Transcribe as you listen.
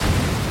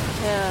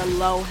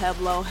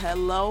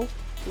Hello.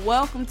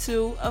 Welcome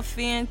to A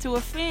Fan to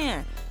a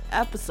Fan,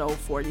 episode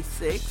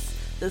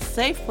 46, the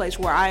safe place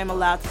where I am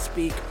allowed to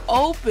speak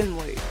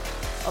openly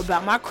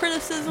about my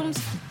criticisms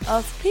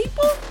of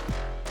people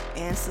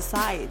and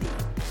society.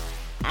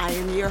 I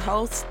am your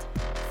host,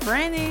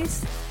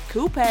 Franny's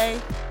Coupe,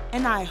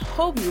 and I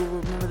hope you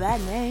will remember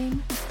that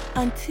name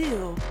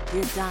until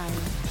your dying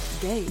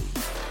day.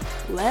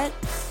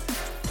 Let's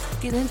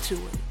get into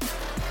it.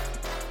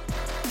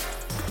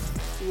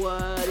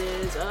 What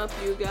is up,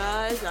 you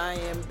guys? I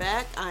am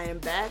back,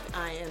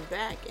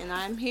 and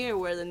I'm here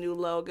with a new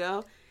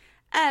logo.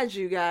 As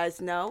you guys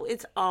know,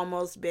 it's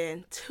almost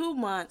been 2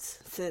 months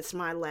since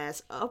my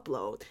last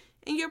upload,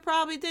 and you're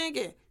probably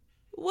thinking,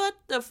 what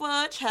the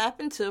fudge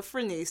happened to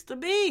Fernice the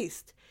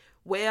Beast?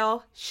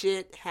 Well,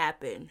 shit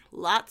happened.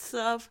 Lots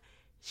of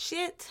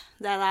shit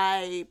that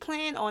I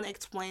plan on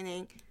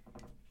explaining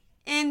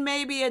in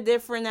maybe a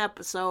different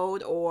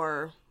episode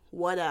or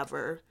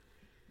whatever.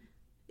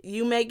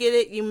 You may get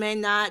it, you may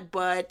not,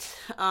 but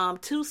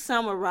to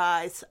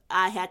summarize,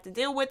 I had to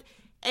deal with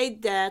a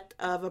death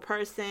of a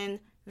person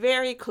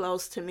very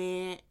close to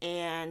me,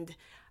 and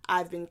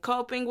I've been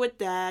coping with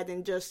that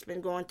and just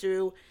been going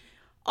through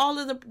all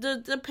of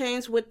the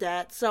pains with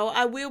that. So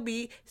I will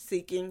be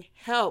seeking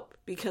help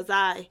because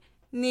I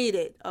need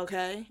it,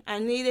 okay? I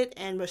need it,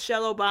 and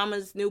Michelle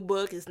Obama's new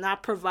book is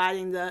not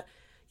providing the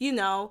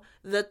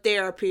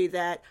therapy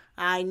that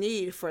I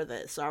need for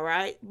this, all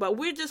right? But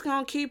we're just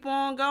going to keep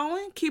on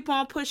going, keep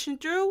on pushing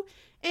through,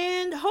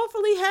 and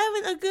hopefully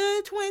having a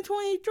good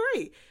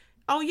 2023.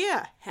 Oh,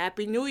 yeah.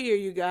 Happy New Year,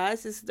 you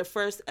guys. This is the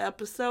first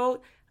episode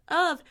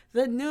of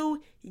the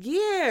new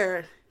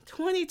year,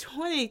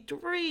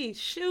 2023.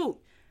 Shoot.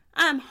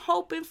 I'm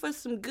hoping for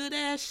some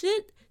good-ass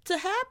shit to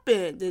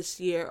happen this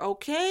year,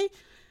 okay?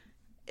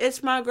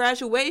 It's my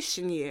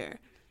graduation year.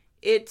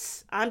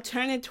 I'm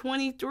turning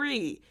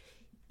 23.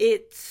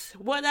 It's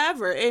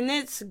whatever, and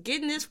it's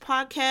getting this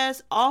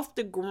podcast off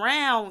the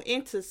ground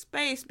into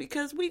space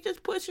because we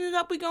just pushing it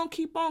up. We're going to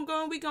keep on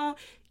going. We're going to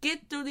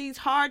get through these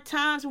hard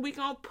times, and we're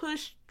going to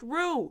push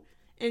through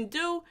and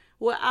do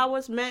what I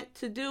was meant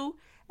to do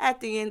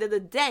at the end of the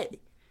day.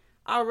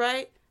 All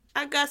right?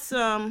 I got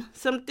some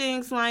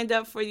things lined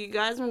up for you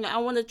guys. I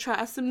want to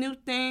try some new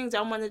things. I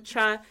want to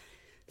try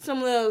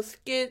some little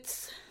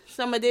skits,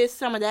 some of this,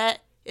 some of that,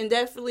 and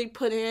definitely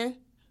put in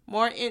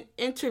more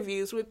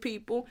interviews with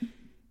people.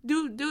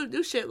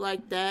 Do shit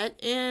like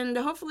that, and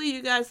hopefully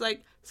you guys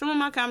like some of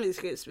my comedy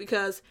skits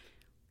because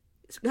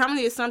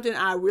comedy is something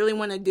I really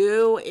want to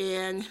do,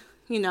 and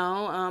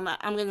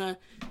I'm gonna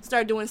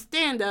start doing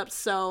stand-up.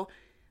 So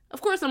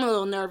of course I'm a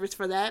little nervous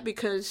for that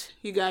because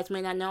you guys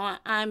may not know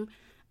I'm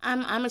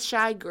a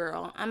shy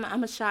girl.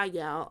 I'm a shy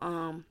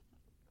gal.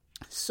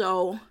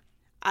 So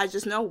I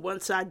just know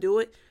once I do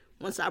it,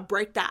 once I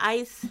break the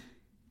ice,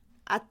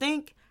 I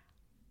think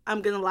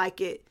I'm gonna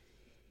like it,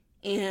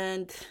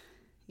 and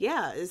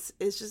yeah, it's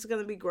just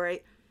going to be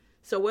great.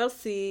 So we'll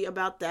see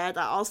about that.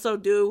 I also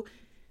do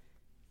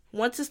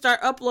want to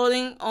start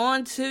uploading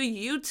onto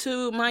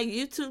YouTube, my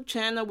YouTube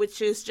channel,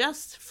 which is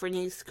just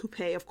Fernice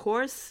Coupe, of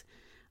course.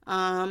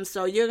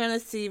 So you're going to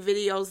see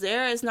videos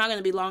there. It's not going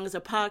to be long as a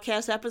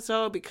podcast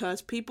episode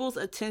because people's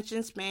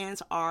attention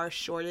spans are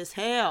short as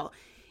hell.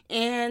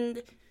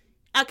 And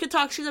I could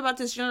talk shit about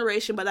this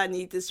generation, but I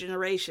need this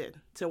generation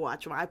to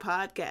watch my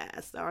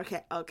podcast.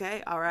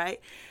 Okay, all right.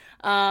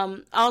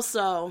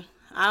 Also,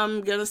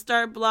 I'm going to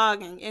start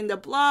blogging. And the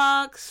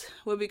blogs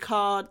will be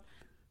called,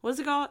 what's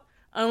it called?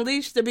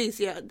 Unleash the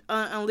Beast. Yeah,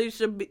 Unleash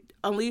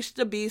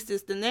the Beast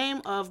is the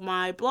name of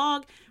my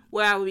blog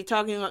where I will be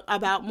talking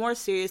about more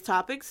serious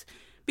topics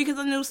because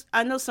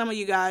I know some of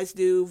you guys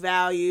do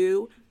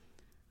value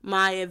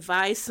my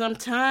advice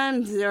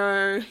sometimes,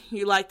 or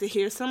you like to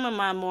hear some of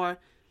my more,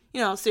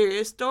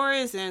 serious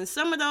stories, and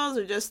some of those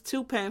are just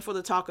too painful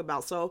to talk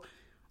about. So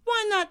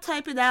why not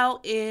type it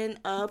out in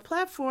a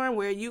platform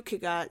where you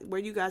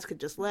guys could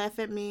just laugh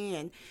at me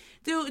and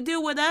do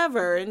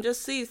whatever and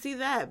just see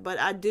that. But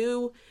I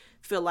do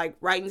feel like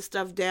writing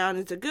stuff down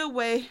is a good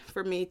way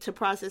for me to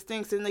process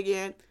things. And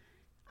again,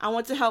 I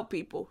want to help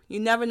people. You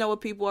never know what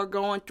people are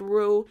going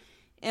through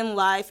in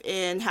life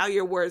and how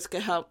your words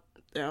can help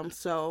them.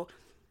 So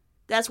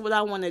that's what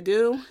I want to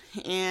do.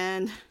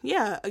 And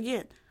yeah,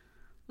 again,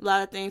 a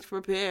lot of things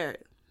prepared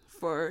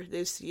for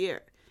this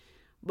year.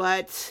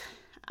 But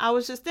I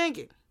was just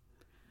thinking,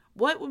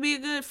 what would be a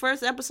good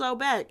first episode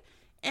back?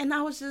 And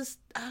I was just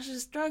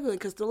struggling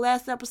because the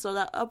last episode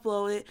I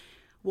uploaded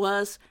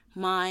was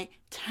my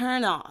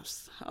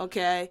turnoffs,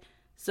 okay?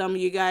 Some of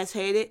you guys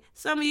hate it.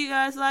 Some of you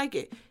guys like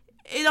it.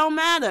 It don't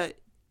matter.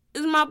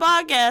 It's my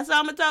podcast, so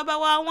I'm going to talk about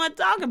what I want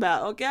to talk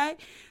about, okay?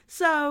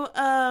 So,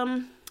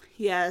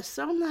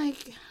 so I'm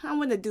like, I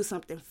want to do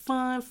something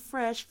fun,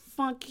 fresh,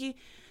 funky,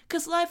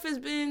 because life has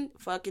been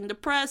fucking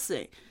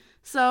depressing.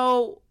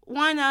 So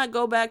why not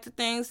go back to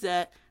things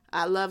that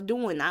I love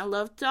doing, I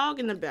love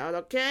talking about,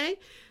 okay?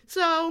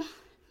 So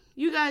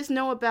you guys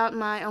know about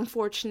my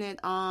unfortunate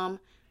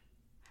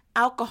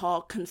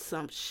alcohol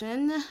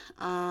consumption.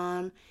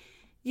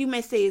 You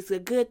may say it's a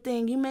good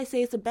thing. You may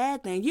say it's a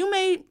bad thing. You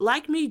may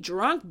like me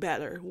drunk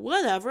better.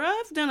 Whatever.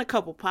 I've done a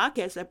couple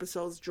podcast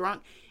episodes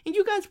drunk, and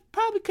you guys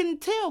probably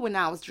couldn't tell when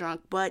I was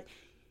drunk. But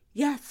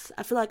yes,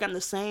 I feel like I'm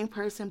the same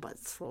person, but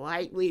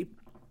slightly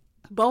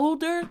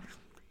bolder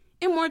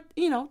and more,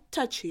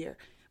 touchier.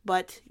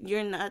 But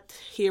you're not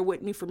here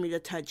with me for me to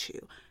touch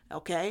you,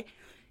 okay?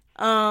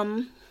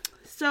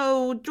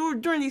 So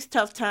during these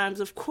tough times,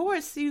 of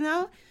course, you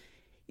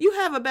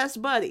have a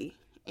best buddy.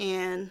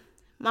 And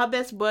my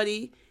best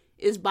buddy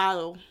is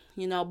bottle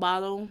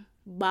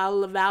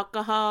of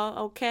alcohol,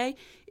 okay?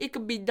 It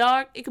could be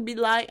dark, it could be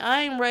light.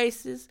 I ain't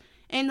racist.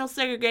 Ain't no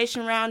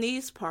segregation around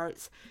these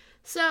parts.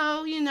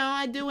 So,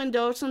 I do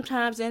indulge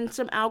sometimes in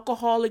some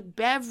alcoholic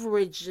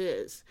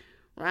beverages,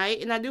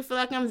 right? And I do feel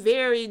like I'm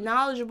very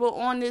knowledgeable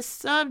on this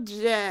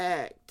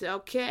subject,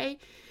 okay?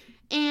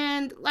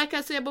 And like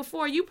I said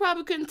before, you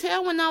probably couldn't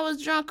tell when I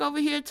was drunk over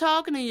here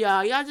talking to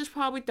y'all. Y'all just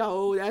probably thought,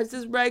 oh, that's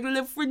just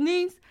regular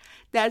Frenice.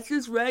 That's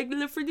just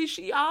regular Frenice.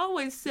 She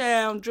always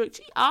sound drunk.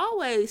 She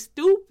always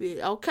stupid,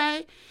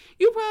 okay?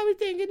 You probably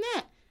thinking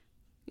that,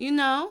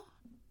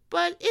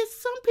 But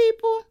it's some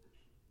people,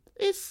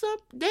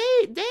 they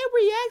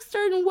react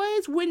certain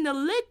ways when the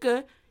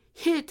liquor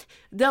hit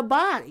the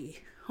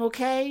body,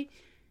 okay?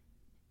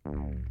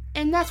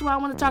 And that's what I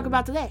want to talk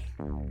about today.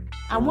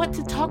 I want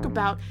to talk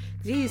about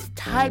these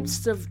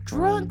types of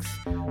drunks,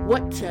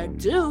 what to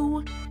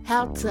do,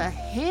 how to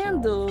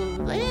handle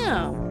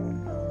them.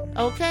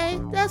 Okay?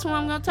 That's what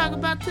I'm going to talk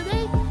about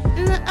today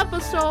in an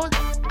episode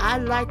I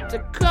like to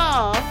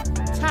call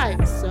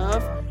Types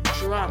of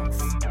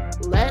Drunks.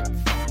 Let's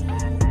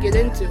get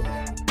into it.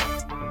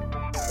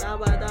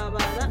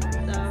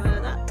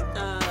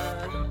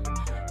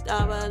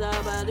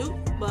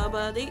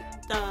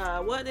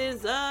 What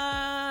is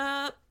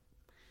up?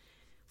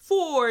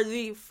 For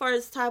the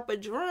first type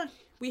of drunk,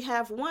 we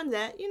have one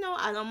that,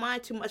 I don't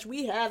mind too much.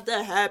 We have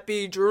the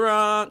happy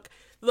drunk.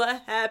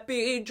 The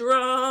happy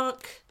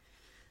drunk.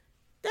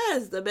 That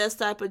is the best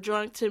type of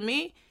drunk to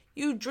me.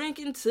 You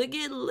drinking to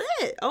get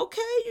lit,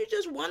 okay? You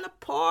just want to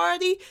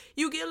party.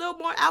 You get a little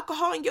more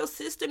alcohol in your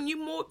system. You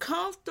more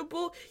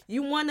comfortable.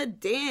 You want to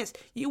dance.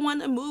 You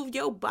want to move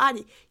your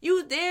body.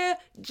 You there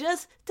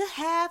just to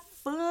have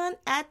fun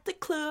at the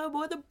club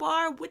or the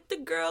bar with the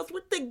girls,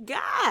 with the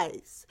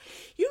guys.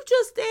 You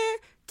just there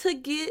to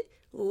get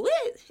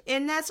lit,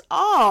 and that's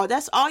all.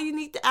 That's all you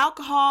need the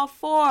alcohol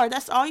for.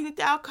 That's all you need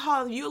the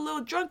alcohol. You're a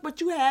little drunk,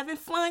 but you having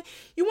fun.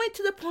 You went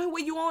to the point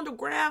where you on the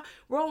ground,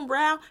 rolling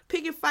around,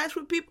 picking fights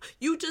with people.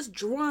 You just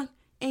drunk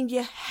and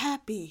you're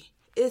happy.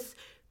 It's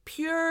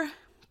pure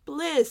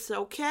bliss,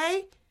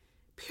 okay?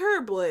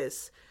 Pure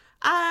bliss.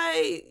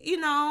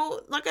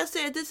 Like I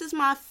said, this is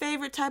my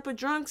favorite type of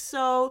drunk,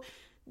 so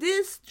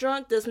this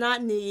drunk does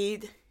not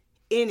need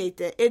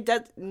anything. It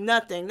does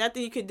nothing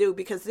you could do,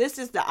 because this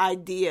is the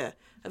idea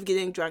of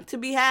getting drunk, to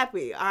be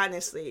happy,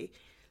 honestly.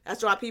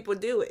 That's why people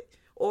do it,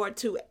 or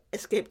to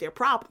escape their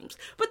problems.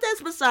 But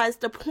that's besides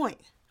the point,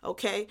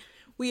 okay?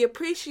 We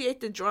appreciate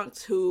the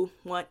drunks who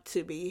want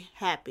to be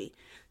happy.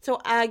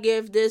 So I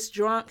give this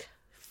drunk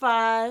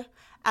 5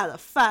 out of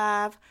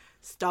 5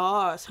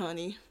 stars,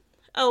 honey.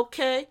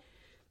 Okay?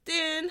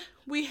 Then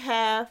we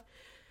have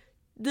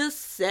the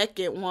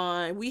second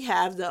one. We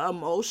have the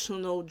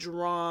emotional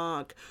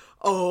drunk.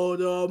 Oh,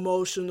 the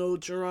emotional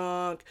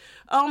drunk.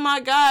 Oh my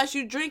gosh,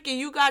 you drinking,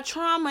 you got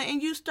trauma, and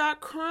you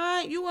start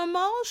crying. You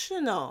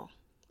emotional.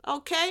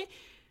 Okay?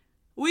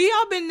 We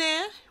all been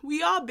there.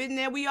 We all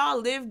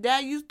lived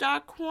that. You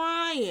start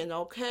crying,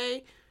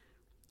 okay?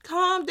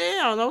 Calm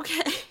down,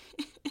 okay?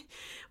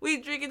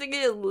 We drinking to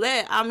get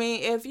lit. I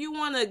mean, if you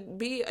want to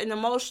be an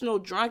emotional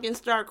drunk and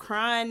start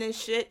crying and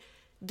shit,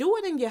 do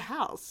it in your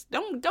house.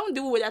 Don't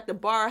do it at the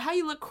bar. How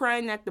you look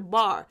crying at the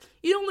bar?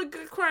 You don't look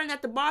good crying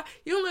at the bar.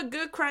 You don't look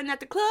good crying at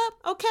the club,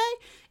 okay?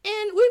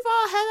 And we've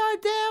all had our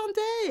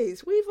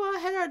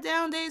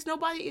down days.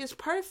 Nobody is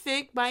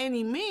perfect by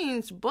any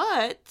means,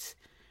 but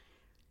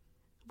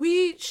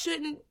we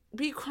shouldn't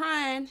be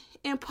crying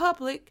in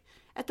public,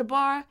 at the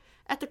bar,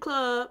 at the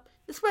club,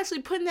 especially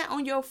putting that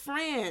on your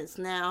friends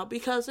now,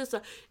 because it's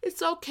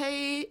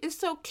okay.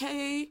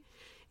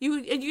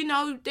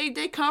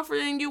 They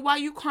comforting you while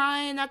you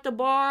crying at the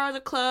bar or the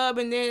club,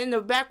 and then in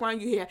the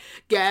background you hear,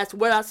 "Guess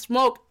what I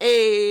smoke?"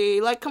 Hey,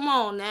 like, come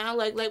on now,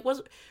 like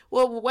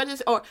what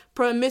is, or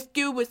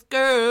promiscuous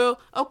girl,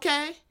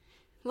 okay?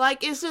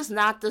 Like, it's just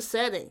not the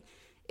setting.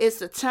 It's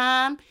the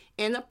time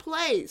and the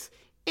place,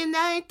 and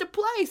that ain't the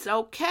place,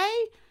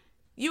 okay?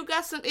 You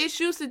got some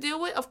issues to deal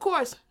with, of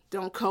course.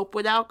 Don't cope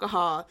with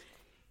alcohol.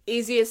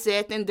 Easier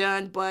said than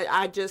done, but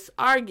I just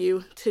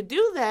argue to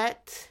do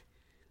that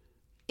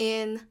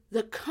in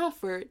the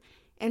comfort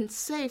and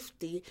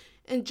safety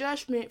and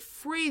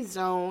judgment-free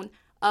zone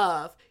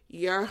of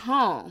your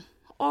home.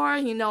 Or,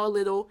 a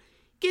little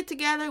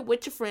get-together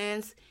with your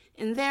friends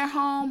in their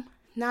home,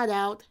 not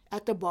out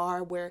at the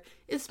bar where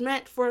it's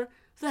meant for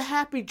the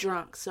happy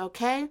drunks,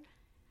 okay?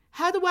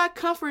 How do I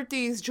comfort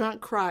these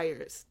drunk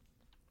criers?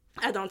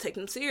 I don't take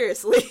them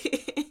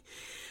seriously.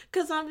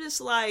 Because I'm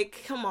just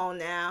like, come on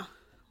now.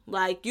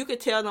 Like, you could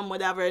tell them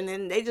whatever, and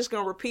then they just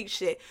gonna repeat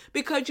shit.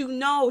 Because you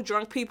know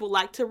drunk people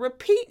like to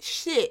repeat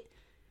shit.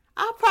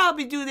 I'll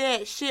probably do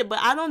that shit, but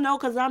I don't know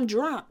because I'm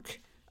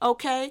drunk.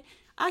 Okay?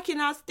 I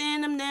cannot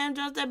stand them damn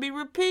drunks that be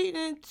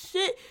repeating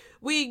shit.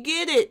 We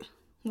get it.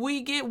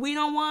 We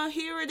don't want to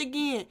hear it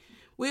again.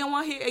 We don't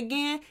want to hear it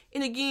again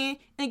and again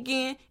and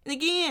again and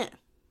again.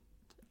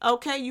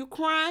 Okay? You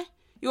crying?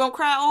 You gonna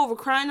cry over,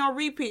 crying on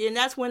repeat, and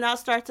that's when I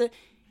start to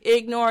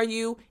ignore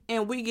you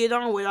and we get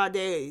on with our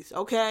days.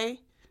 Okay?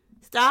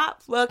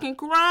 Stop fucking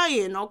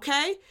crying,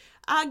 okay?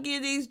 I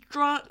give these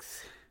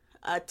drunks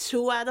a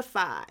 2 out of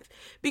 5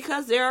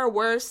 because there are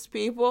worse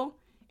people,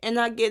 and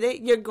I get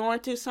it. You're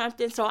going through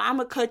something, so I'm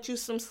gonna cut you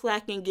some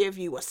slack and give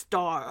you a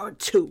star or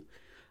 2,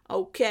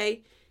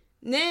 okay?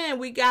 Then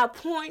we got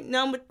point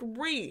number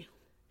 3.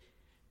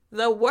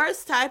 The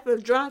worst type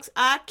of drunks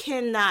I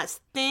cannot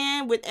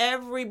stand with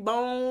every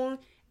bone,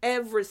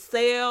 every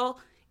cell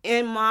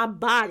in my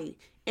body,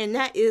 and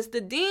that is the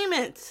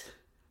demons.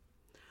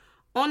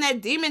 On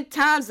that demon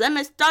times, let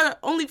me start an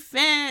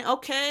OnlyFans,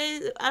 okay?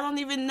 I don't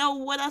even know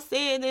what I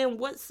said and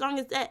what song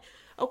is that,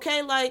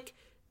 okay? Like,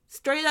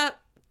 straight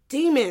up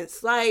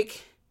demons.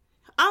 Like,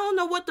 I don't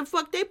know what the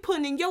fuck they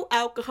putting in your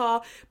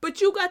alcohol,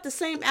 but you got the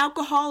same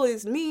alcohol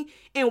as me,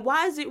 and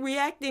why is it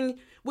reacting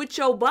with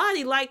your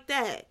body like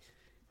that?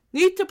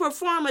 Need to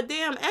perform a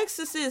damn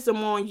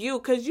exorcism on you,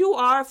 because you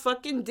are a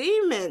fucking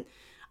demon.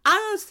 I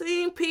done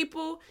seen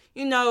people,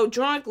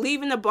 drunk,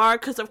 leaving the bar,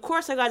 because of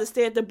course I got to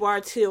stay at the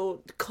bar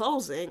till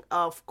closing,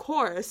 of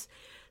course.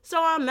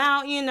 So I'm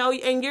out,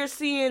 and you're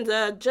seeing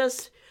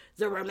just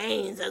the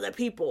remains of the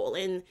people,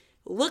 and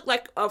look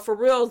like a for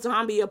real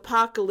zombie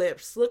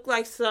apocalypse, look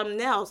like something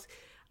else.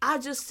 I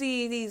just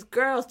see these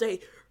girls,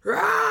 they,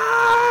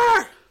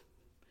 Rawr!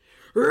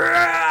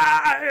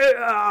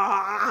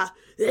 Rawr!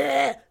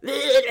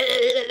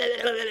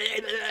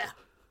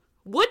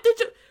 What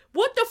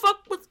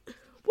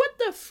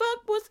the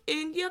fuck was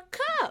in your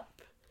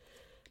cup?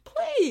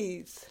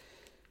 Please.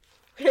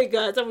 Hey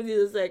guys, I'm gonna need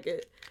a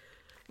second.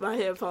 My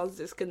headphones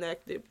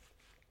disconnected.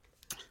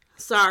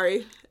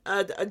 Sorry.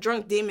 A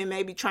drunk demon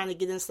may be trying to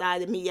get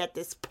inside of me at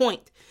this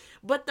point.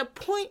 But the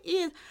point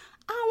is,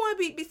 I don't want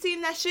to be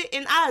seeing that shit,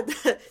 and I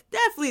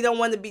definitely don't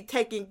want to be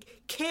taking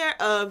care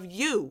of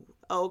you,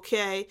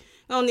 okay?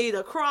 Don't need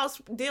a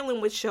cross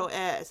dealing with your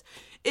ass.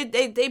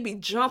 They be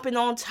jumping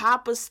on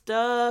top of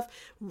stuff,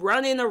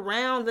 running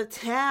around the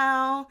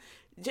town,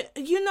 and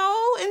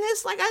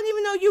it's like, I didn't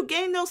even know you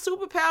gained those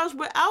superpowers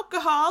with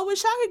alcohol. I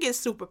wish I could get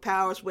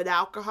superpowers with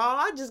alcohol.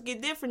 I just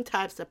get different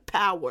types of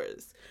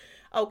powers,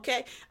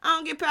 okay? I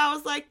don't get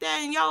powers like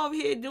that, and y'all over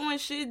here doing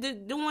shit,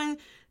 doing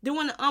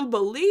the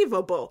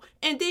unbelievable.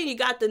 And then you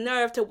got the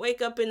nerve to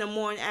wake up in the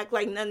morning, act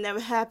like nothing ever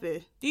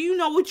happened. Do you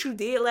know what you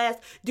did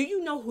do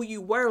you know who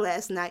you were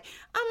last night?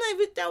 I'm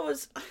like, that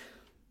was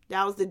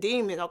the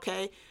demon,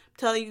 okay? I'm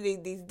telling you,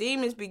 these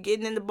demons be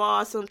getting in the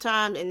bar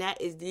sometimes, and that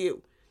is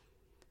you.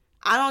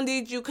 I don't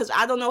need you because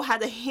I don't know how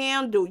to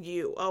handle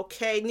you,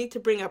 okay? Need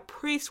to bring a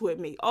priest with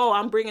me. Oh,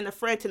 I'm bringing a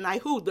friend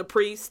tonight. Who? The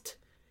priest?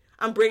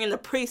 I'm bringing the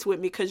priest with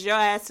me because your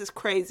ass is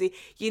crazy.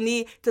 You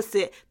need to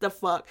sit the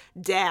fuck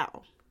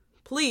down.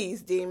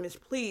 Please, demons,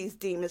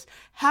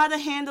 how to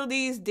handle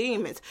these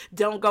demons.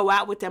 Don't go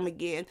out with them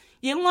again.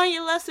 You learn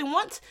your lesson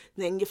once,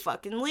 then you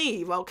fucking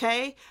leave,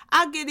 okay?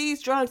 I give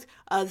these drunks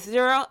a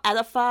 0 out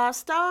of 5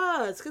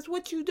 stars, because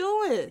what you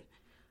doing?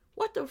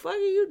 What the fuck are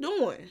you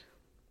doing?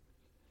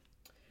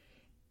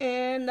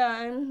 And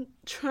I'm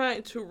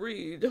trying to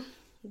read.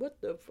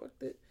 What the fuck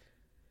did...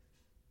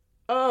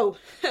 Oh,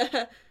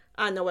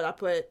 I know what I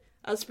put.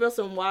 I spilled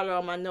some water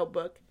on my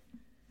notebook.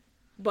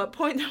 But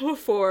point number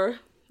 4...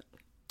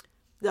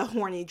 the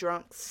horny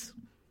drunks.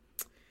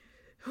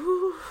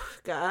 Whew,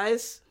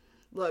 guys,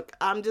 look,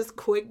 I'm just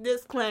quick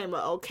disclaimer,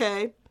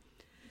 okay?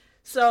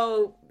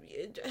 So,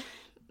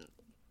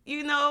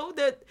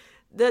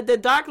 the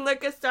dark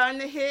liquor starting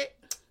to hit.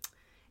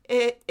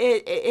 It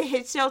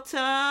hits your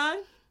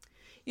tongue.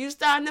 You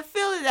starting to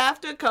feel it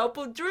after a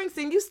couple drinks,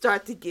 and you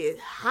start to get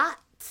hot,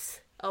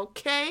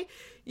 okay?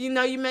 You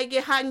may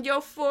get hot in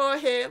your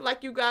forehead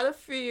like you got a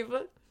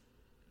fever.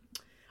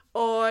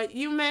 Or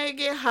you may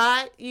get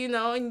hot,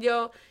 in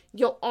your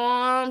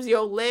arms,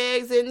 your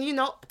legs, and, and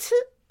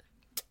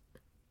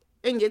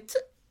your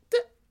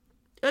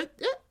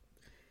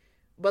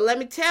But let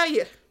me tell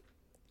you,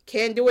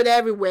 can't do it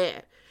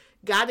everywhere.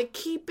 Gotta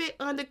keep it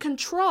under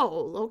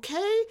control, okay?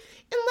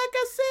 And like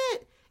I said,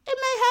 it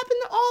may happen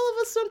to all of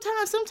us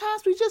sometimes.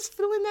 Sometimes we just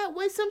feeling that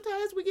way.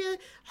 Sometimes we get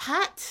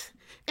hot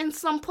in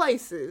some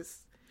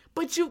places.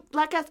 But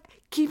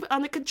keep it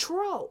under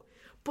control.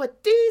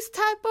 But these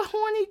type of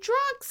horny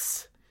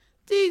drunks,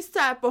 they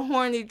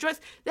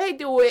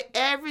do it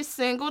every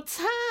single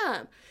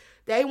time.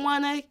 They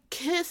want to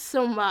kiss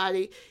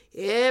somebody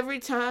every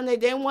time.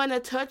 They want to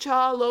touch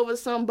all over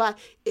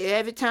somebody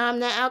every time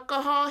the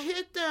alcohol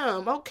hit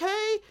them,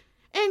 okay?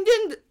 And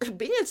then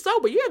being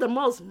sober, you're the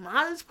most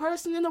modest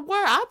person in the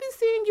world. I'll be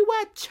seeing you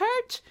at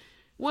church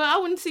Well, I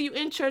wouldn't see you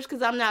in church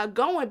because I'm not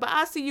going, but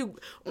I see you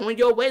on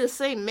your way to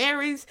St.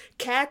 Mary's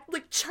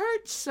Catholic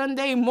Church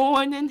Sunday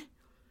morning.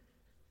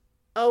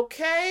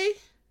 Okay?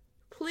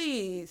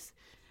 Please.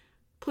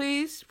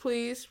 Please,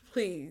 please,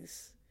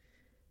 please.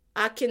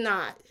 I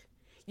cannot.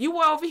 You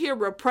were over here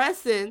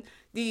repressing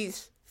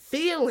these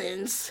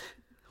feelings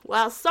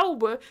while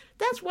sober.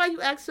 That's why you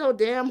act so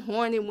damn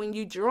horny when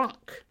you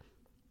drunk.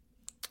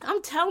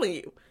 I'm telling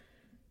you.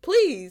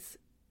 Please.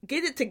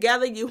 Get it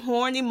together, you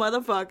horny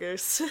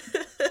motherfuckers.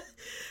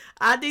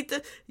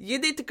 You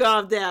need to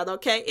calm down,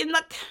 okay? And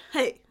like,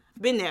 hey,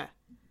 been there,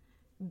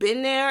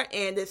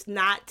 and it's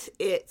not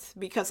it,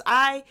 because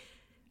I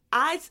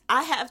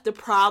have the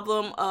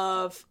problem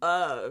of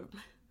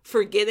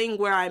forgetting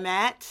where I'm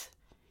at,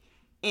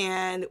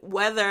 and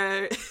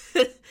whether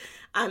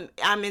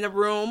I'm in a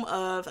room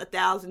of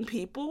 1,000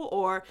 people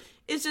or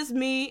it's just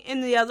me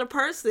and the other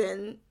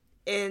person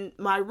in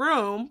my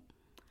room.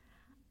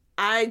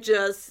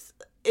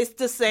 It's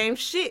the same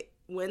shit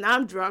when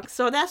I'm drunk.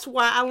 So that's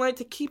why I learned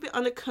to keep it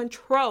under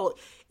control.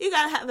 You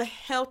gotta have a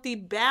healthy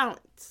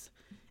balance.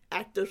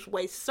 Act this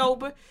way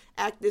sober,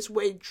 act this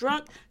way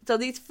drunk, so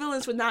these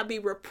feelings will not be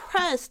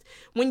repressed.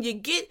 When you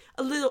get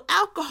a little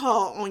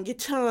alcohol on your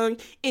tongue,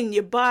 in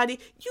your body,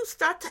 you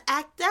start to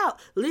act out,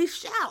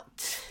 leash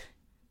out.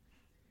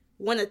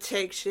 Wanna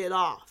take shit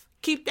off.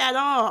 Keep that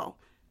on.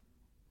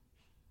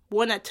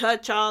 Wanna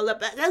touch all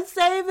up, let's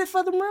save it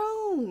for the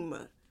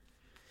room.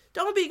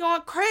 Don't be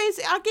going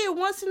crazy. I get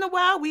once in a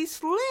while we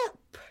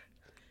slip.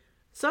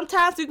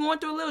 Sometimes we're going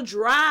through a little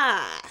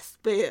dry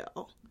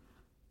spell.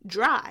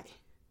 Dry.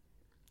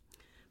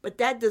 But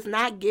that does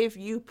not give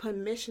you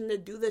permission to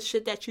do the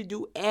shit that you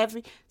do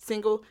every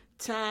single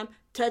time.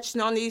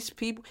 Touching on these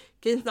people.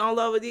 Getting all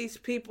over these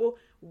people.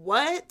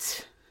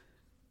 What?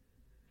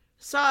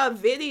 Saw a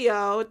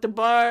video at the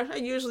bar I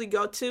usually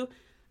go to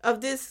of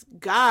this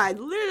guy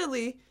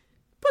literally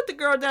put the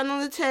girl down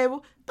on the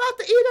table, about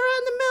to eat her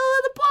in the middle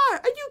of the bar.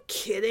 Are you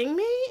kidding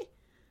me?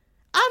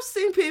 I've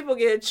seen people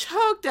get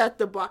choked at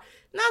the bar.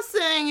 Not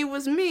saying it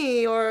was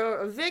me or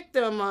a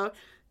victim,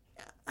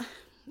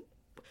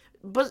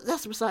 but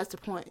that's besides the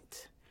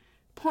point.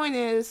 Point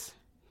is,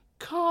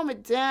 calm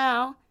it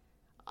down.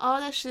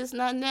 All that shit's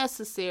not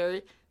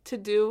necessary to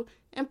do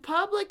in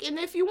public. And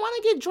if you want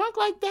to get drunk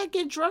like that,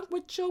 get drunk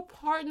with your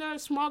partner, a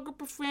small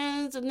group of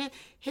friends, and then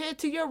head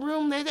to your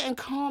room later and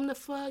calm the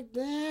fuck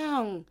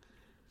down.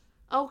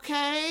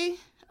 Okay?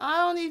 I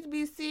don't need to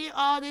be seeing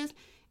all this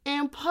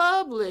in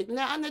public.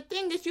 Now, and the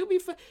thing is, you be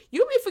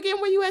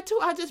forgetting where you at too.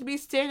 I just be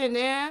standing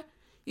there,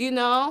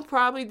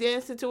 probably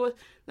dancing to a.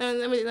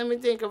 Let me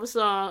think of a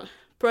song.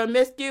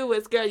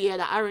 Promiscuous Girl. Yeah,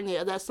 the irony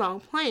of that song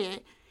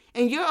playing,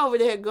 and you're over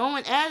there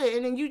going at it,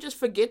 and then you just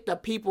forget the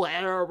people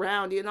that are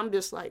around you, and I'm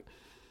just like,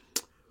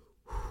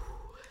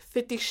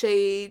 50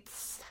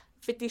 shades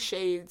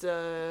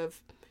of,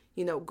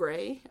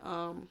 gray.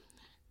 I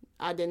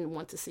didn't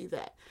want to see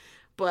that.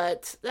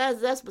 But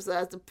that's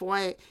besides the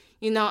point.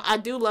 I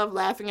do love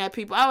laughing at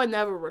people. I would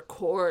never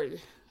record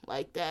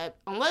like that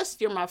unless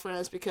you're my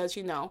friends because,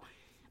 I'm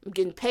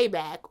getting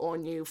payback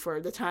on you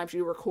for the times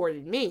you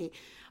recorded me.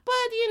 But,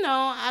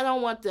 I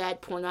don't want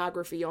that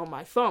pornography on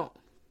my phone.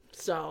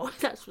 So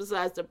that's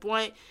besides the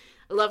point.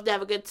 I love to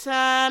have a good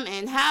time.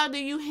 And how do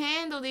you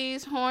handle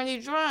these horny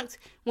drunks?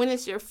 When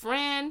it's your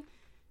friend,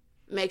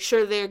 make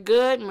sure they're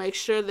good, make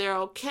sure they're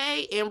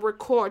okay, and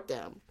record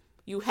them.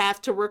 You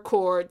have to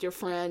record your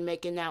friend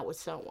making out with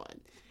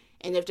someone.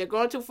 And if they're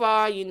going too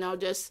far,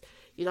 just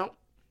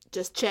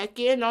check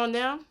in on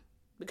them.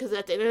 Because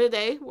at the end of the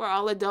day, we're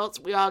all adults.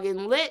 We all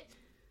getting lit.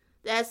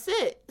 That's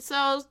it.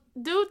 So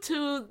due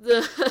to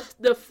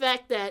the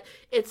fact that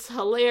it's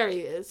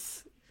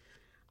hilarious,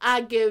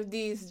 I give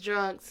these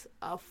drunks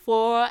a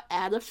 4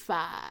 out of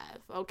 5.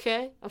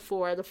 Okay? A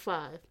 4 out of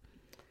 5.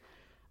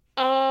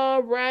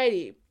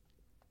 Alrighty.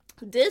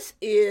 This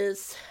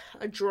is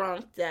a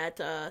drunk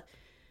that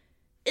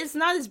it's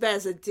not as bad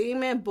as a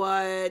demon,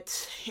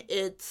 but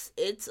it's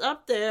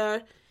up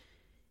there.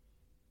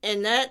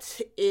 And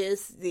that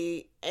is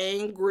the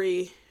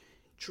angry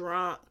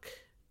drunk.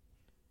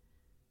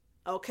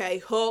 Okay,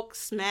 hook,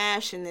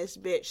 smash in this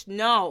bitch.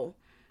 No.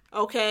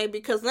 Okay,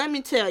 because let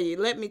me tell you.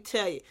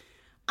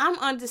 I'm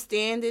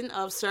understanding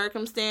of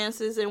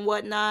circumstances and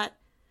whatnot,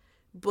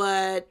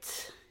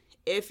 but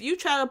if you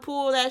try to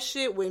pull that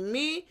shit with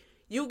me,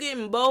 you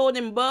getting bold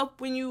and buff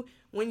when you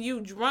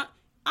drunk.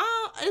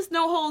 It's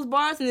no holds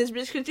bars in this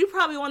bitch because you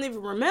probably won't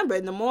even remember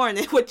in the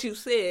morning what you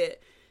said.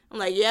 I'm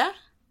like, yeah,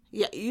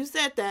 you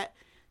said that,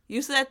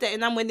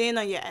 and I went in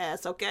on your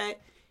ass, okay?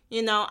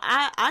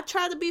 I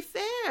try to be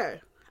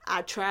fair.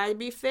 I try to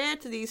be fair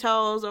to these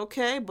hoes,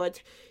 okay?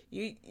 But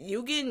you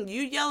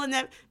yelling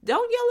at,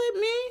 don't yell at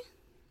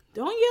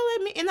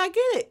me, and I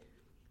get it.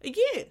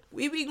 Again,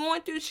 we be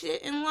going through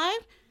shit in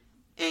life,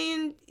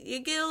 and you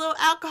get a little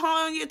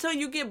alcohol on your tongue,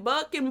 you get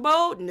buck and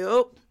bold.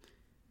 Nope.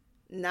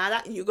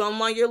 You gonna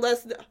want your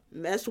less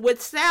mess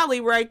with Sally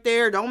right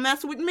there. Don't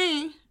mess with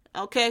me,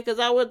 okay? Because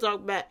I will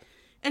talk back.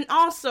 And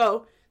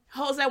also,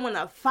 hoes that want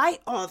to fight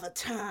all the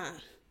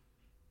time.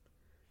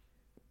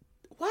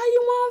 Why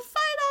you want to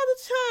fight all the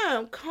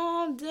time?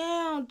 Calm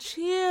down.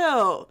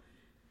 Chill.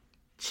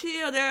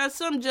 Chill. There are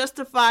some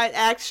justified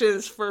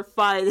actions for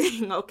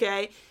fighting,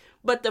 okay?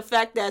 But the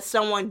fact that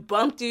someone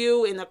bumped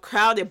you in a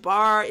crowded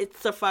bar,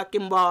 it's a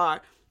fucking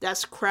bar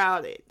that's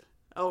crowded,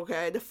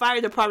 okay? The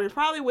fire department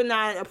probably would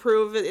not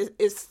approve it.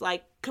 It's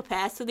like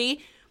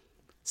capacity.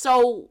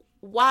 So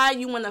why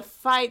you want to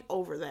fight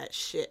over that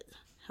shit,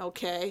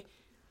 okay?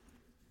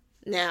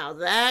 Now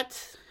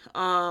that,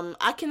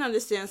 I can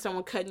understand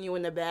someone cutting you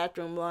in the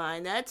bathroom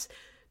line.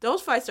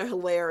 Those fights are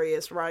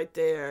hilarious right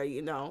there,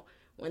 you know,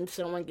 when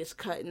someone gets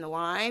cut in the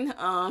line.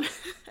 And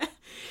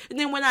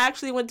then when I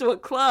actually went to a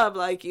club,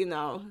 like, you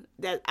know,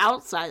 that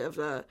outside of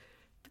the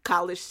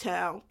college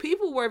town,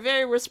 people were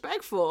very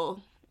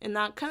respectful and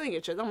not cutting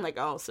each other. I'm like,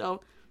 oh, so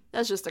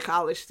that's just a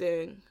college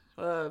thing.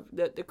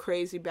 The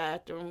crazy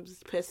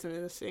bathrooms, pissing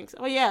in the sinks.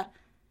 Oh, yeah.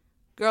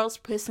 Girls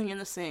pissing in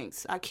the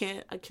sinks. I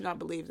cannot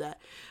believe that.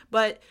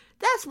 But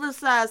that's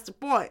besides the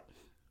point.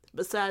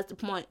 Besides the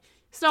point.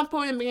 It's no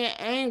point in being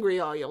angry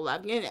all your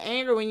life. Getting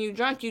angry when you're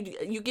drunk, you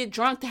get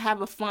drunk to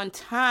have a fun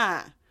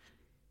time.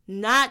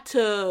 Not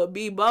to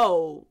be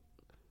bold.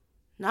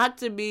 Not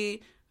to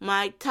be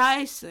Mike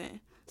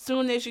Tyson.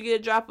 Soon as you get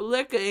a drop of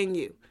liquor in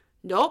you.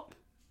 Nope.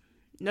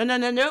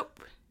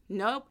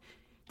 Nope.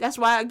 That's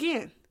why,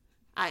 again,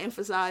 I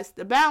emphasize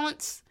the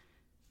balance.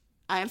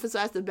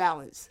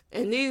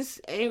 And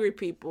these angry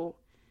people,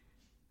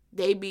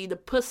 they be the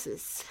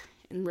pussies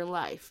in real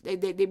life. They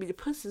be the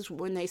pussies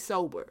when they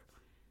sober.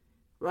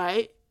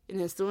 Right?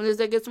 And as soon as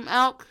they get some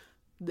alk,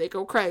 they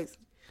go crazy.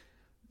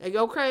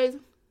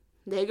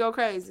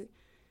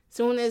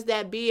 Soon as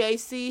that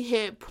BAC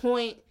hit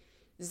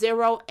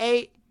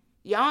 .08,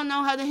 y'all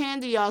know how to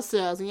handle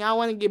yourselves. And y'all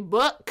want to get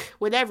booked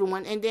with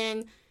everyone. And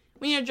then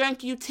when you're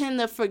drunk, you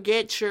tend to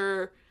forget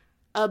your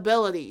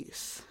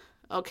abilities.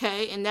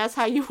 Okay? And that's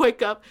how you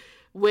wake up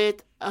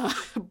with a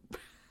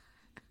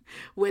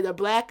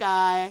black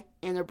eye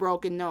and a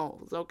broken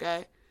nose.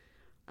 Okay?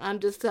 I'm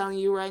just telling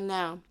you right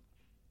now.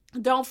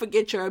 Don't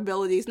forget your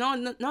abilities.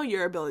 Know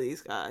your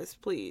abilities, guys.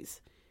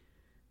 Please.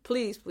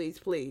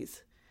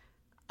 Please.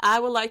 I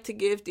would like to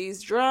give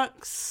these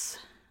drunks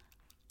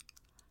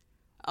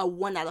a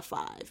 1 out of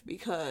 5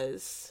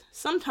 because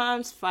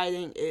sometimes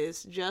fighting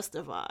is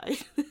justified.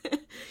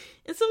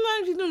 And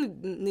sometimes you do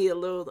need a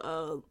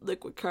little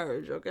liquid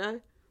courage, okay?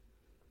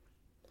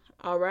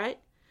 All right.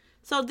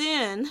 So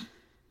then,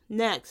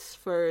 next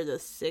for the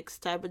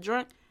 6th type of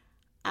drunk,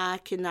 I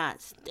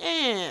cannot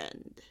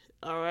stand.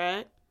 All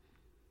right.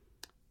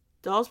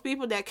 Those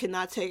people that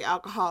cannot take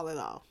alcohol at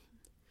all.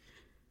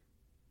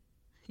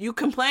 You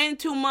complain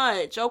too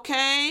much,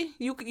 okay?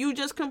 You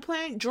just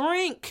complain.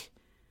 Drink.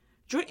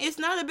 It's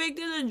not a big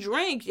deal to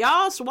drink.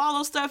 Y'all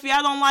swallow stuff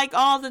y'all don't like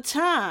all the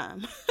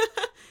time.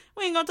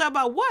 We ain't gonna talk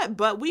about what,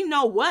 but we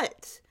know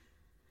what.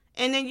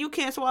 And then you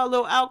can't swallow a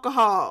little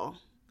alcohol.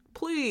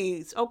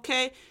 Please,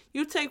 okay?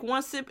 You take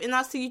one sip and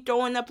I see you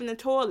throwing up in the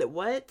toilet.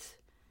 What?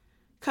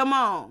 Come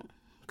on.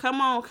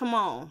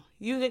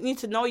 You need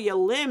to know your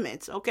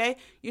limits, okay?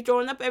 You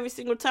throwing up every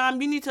single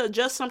time. You need to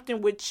adjust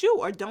something with you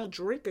or don't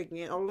drink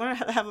again or learn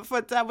how to have a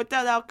fun time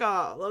without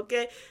alcohol,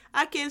 okay?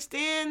 I can't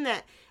stand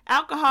that.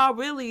 Alcohol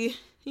really,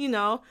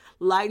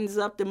 lightens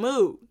up the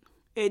mood.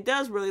 It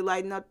does really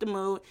lighten up the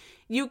mood.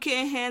 You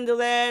can't handle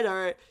that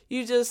or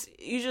you just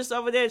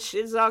over there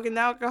shit-talking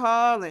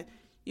alcohol and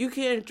you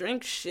can't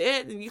drink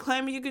shit and you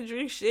claiming you can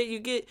drink shit. You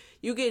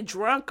get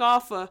drunk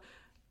off of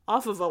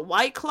a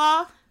White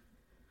Claw.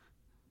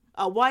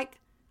 A white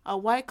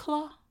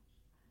claw?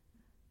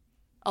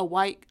 A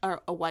white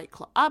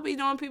claw. I be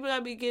knowing people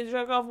that be getting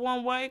drunk off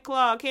one White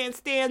Claw. Can't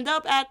stand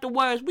up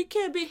afterwards. We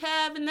can't be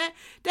having that.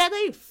 That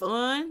ain't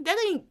fun.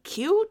 That ain't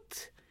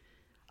cute.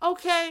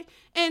 Okay?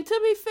 And to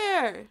be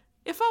fair,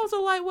 if I was a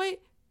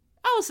lightweight,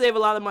 I would save a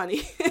lot of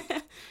money.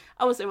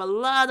 I would save a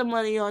lot of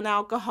money on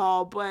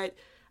alcohol, but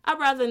I'd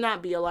rather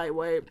not be a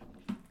lightweight.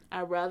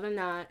 I'd rather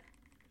not.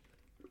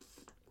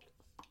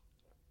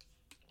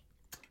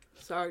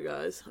 Sorry,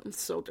 guys. I'm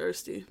so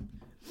thirsty.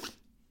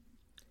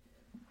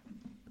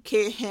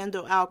 Can't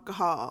handle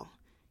alcohol.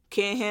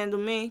 Can't handle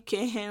me.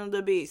 Can't handle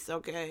the beast,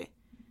 okay?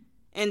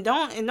 And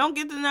don't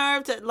get the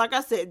nerve to, like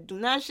I said, do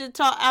not shit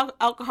talk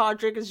alcohol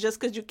drinkers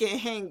just because you can't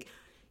hang.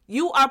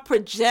 You are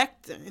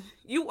projecting.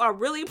 You are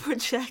really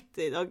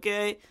projected,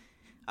 okay?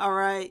 All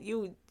right?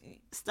 You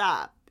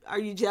stop. Are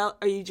you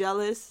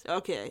jealous?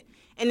 Okay.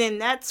 And then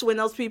that's when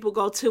those people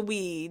go to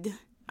weed.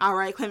 All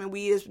right, claiming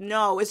weed is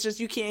no. It's just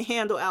you can't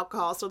handle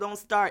alcohol, so don't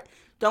start.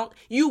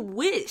 You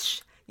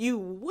wish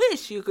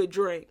you could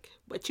drink,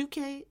 but you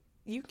can't.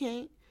 You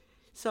can't.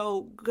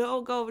 So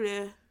go over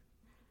there,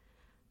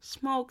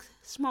 smoke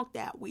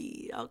that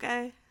weed,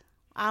 okay?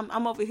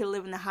 I'm over here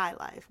living the high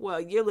life.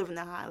 Well, you're living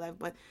the high life,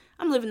 but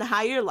I'm living the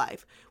higher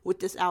life with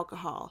this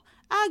alcohol.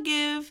 I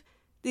give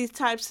these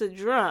types of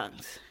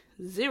drunks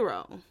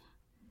 0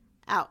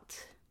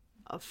 out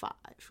of 5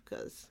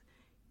 because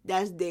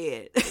that's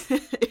dead.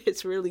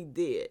 It's really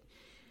dead.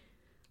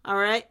 All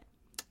right.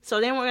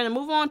 So then we're going to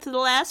move on to the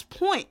last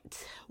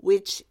point,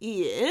 which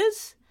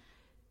is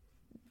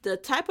the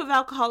type of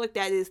alcoholic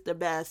that is the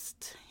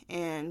best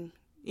and,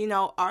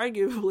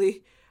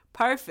 arguably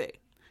perfect.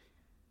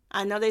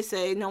 I know they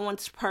say no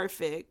one's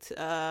perfect,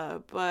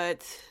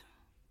 but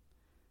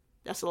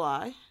that's a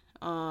lie.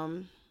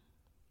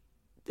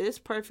 This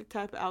perfect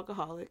type of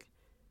alcoholic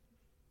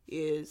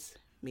is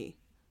me.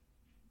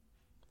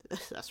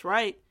 That's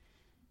right.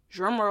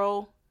 Drum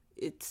roll,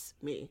 it's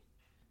me.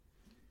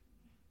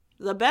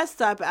 The best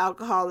type of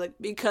alcoholic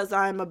because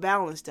I'm a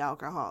balanced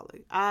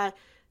alcoholic.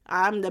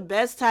 I'm the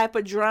best type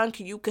of drunk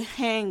you can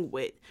hang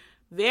with.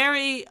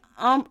 Very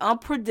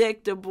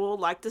unpredictable,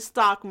 like the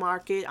stock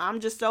market.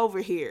 I'm just over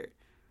here.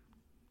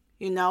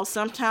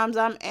 Sometimes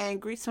I'm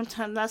angry.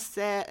 Sometimes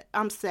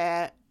I'm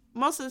sad.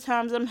 Most of the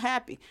times I'm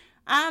happy.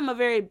 I'm a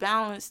very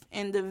balanced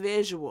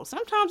individual.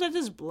 Sometimes I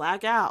just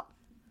black out.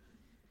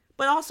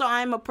 But also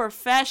I'm a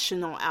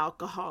professional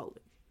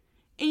alcoholic.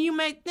 And you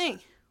may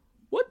think,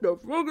 what the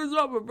fuck is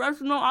a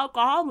professional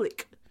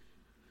alcoholic?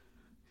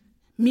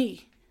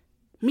 Me.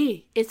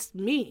 It's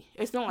me.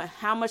 It's knowing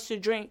how much to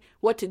drink,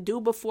 what to do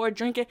before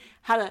drinking,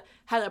 how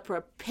to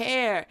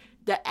prepare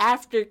the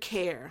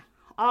aftercare,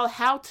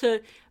 how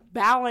to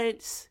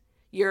balance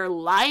your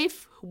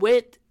life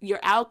with your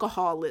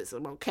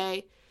alcoholism.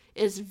 Okay,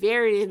 it's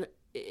very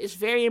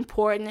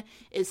important.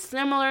 It's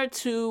similar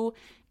to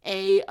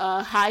a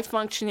high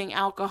functioning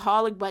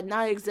alcoholic, but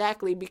not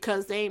exactly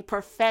because they ain't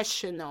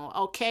professional.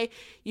 Okay,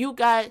 you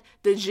got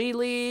the G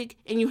League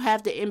and you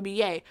have the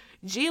NBA.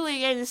 G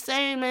League ain't the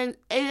same, and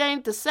it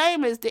ain't the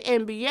same as the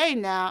NBA.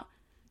 Now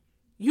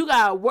you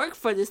gotta work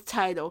for this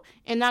title,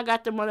 and I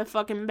got the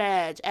motherfucking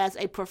badge as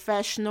a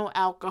professional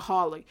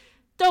alcoholic.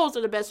 Those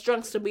are the best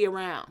drunks to be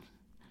around.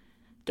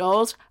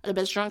 Those are the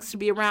best drunks to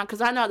be around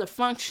because I know how to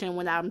function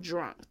when I'm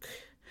drunk.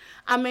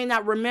 I may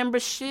not remember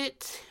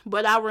shit,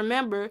 but I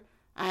remember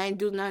I ain't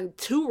do nothing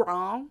too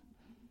wrong.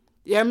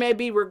 There may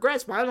be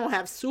regrets, but I don't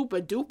have super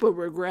duper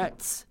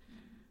regrets.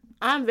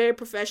 I'm very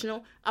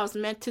professional. I was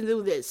meant to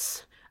do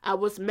this. I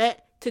was meant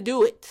to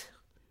do it.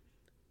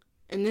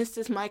 And this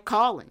is my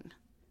calling.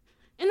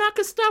 And I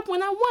can stop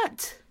when I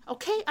want.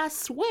 Okay? I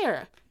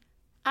swear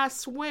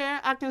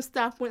I can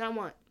stop when I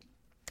want.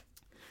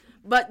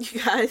 But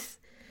you guys,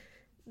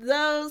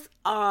 those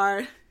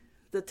are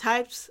the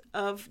types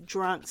of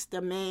drunks,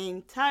 the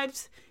main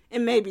types,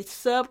 and maybe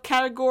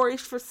subcategories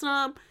for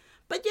some.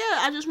 But yeah,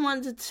 I just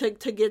wanted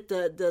to get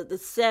the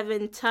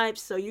 7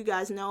 types so you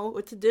guys know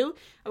what to do.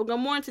 I'll go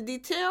more into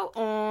detail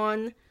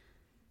on,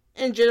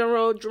 in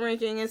general,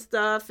 drinking and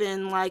stuff,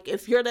 and like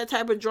if you're that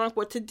type of drunk,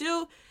 what to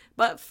do.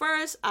 But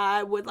first,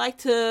 I would like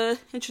to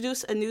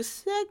introduce a new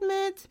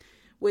segment,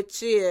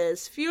 which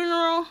is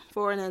Funeral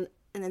for an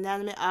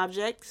Inanimate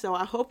Object. So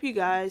I hope you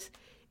guys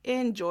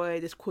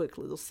enjoy this quick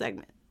little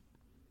segment.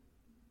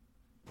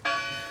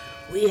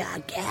 We are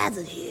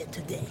gathered here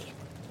today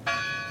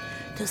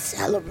to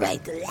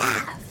celebrate the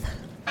life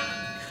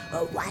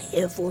of White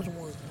Air Force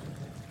One.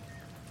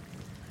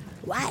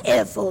 White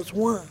Air Force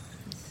Ones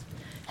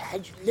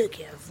had you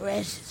looking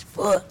fresh as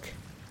fuck,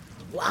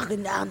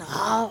 walking down the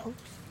halls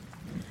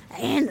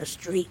and the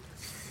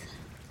streets.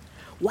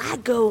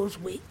 White goes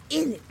with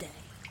anything,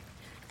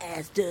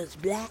 as does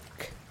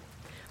black.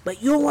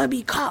 But you don't want to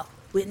be caught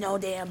with no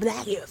damn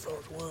black Air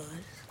Force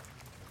Ones.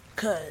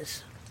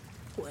 Cause,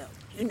 well,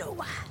 you know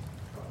why.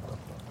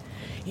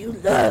 You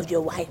love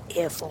your white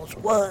Air Force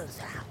Ones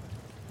out.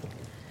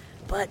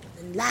 But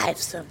in life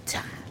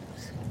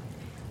sometimes,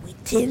 we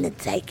tend to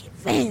take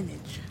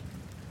advantage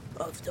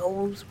of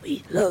those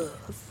we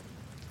love.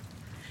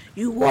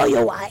 You wore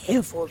your white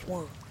Air Force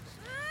Ones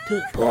to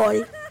the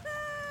party,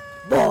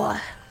 boy,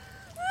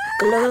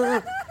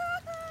 club.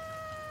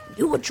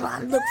 You were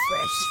trying to look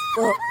fresh as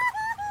fuck.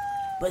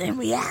 But in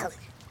reality,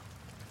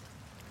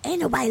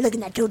 ain't nobody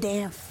looking at your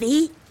damn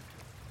feet.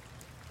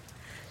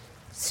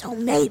 So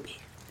maybe,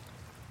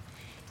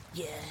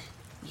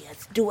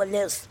 let's do a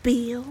little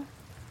spill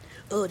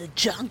of the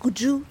jungle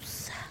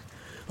juice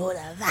or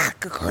the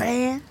vodka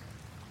cran.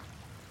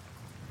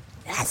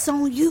 That's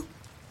on you.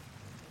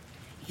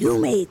 You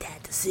made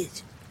that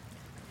decision.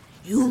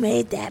 You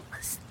made that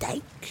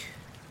mistake.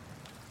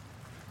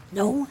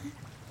 No one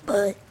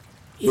but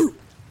you.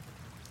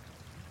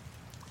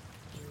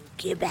 You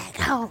get back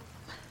home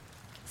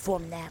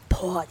from that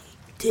party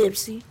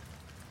tipsy,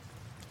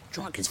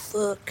 drunk as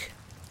fuck,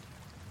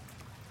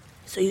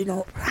 so you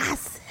don't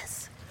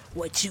process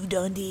what you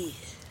done did.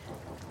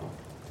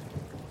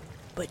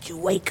 But you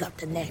wake up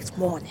the next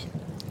morning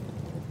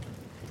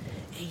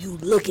and you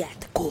look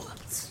at the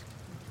corpse.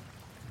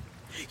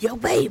 Your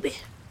baby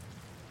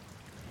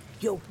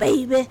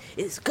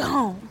is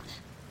gone.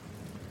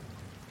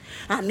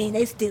 I mean,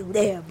 they still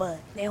there, but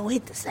they don't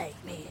hit the same,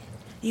 man.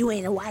 You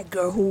ain't a white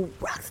girl who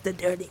rocks the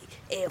dirty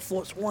Air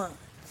Force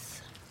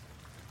Ones.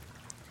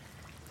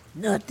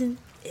 Nothing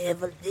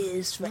ever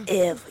lives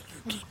forever,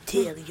 you keep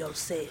telling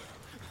yourself.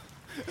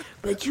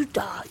 But you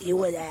thought it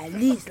would at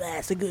least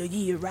last a good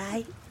year,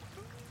 right?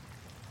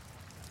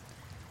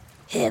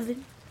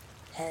 Heaven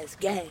has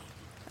gained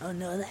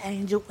another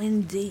angel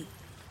indeed.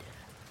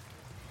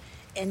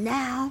 And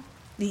now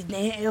These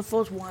damn Air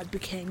Force Ones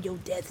became your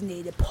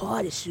designated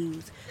party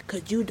shoes,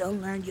 'cause you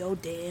done learned your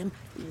damn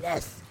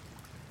lesson.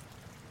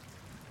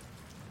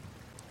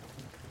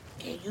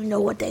 And you know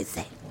what they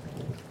say.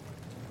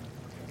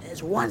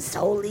 As one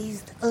soul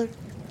leaves the earth,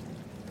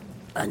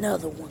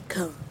 another one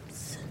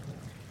comes.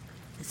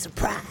 And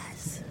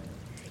surprise,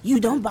 you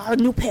don't buy a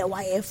new pair of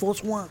white Air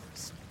Force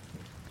Ones.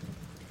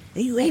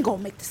 And you ain't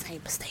gonna make the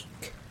same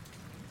mistake.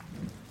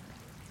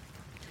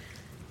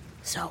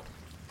 So,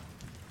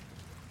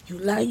 you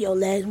learn your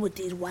lesson with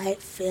these white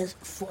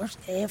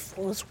Air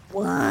Force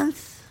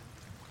Ones.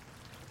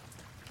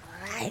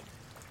 Alright?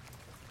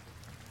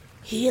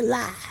 Here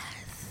lies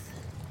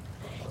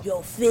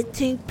your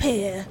 15th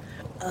pair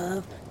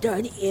of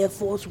dirty Air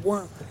Force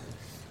Ones.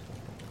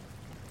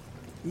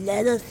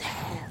 Let us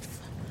have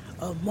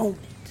a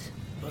moment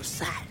of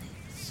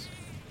silence.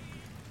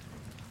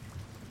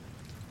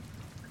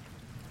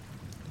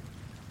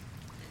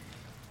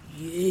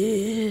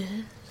 Yes,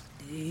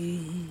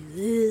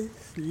 Jesus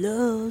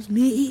loves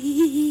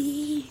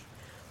me,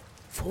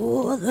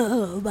 for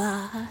the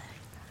Bible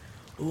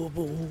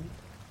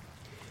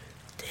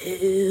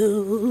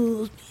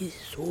tells me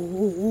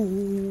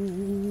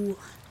so.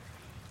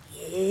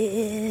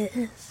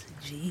 Yes,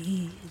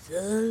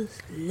 Jesus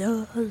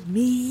loves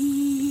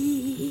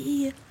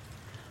me,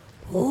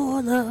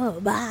 for the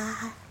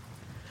Bible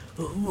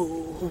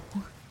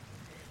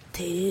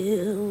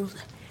tells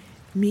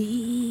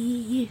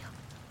me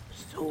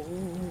so.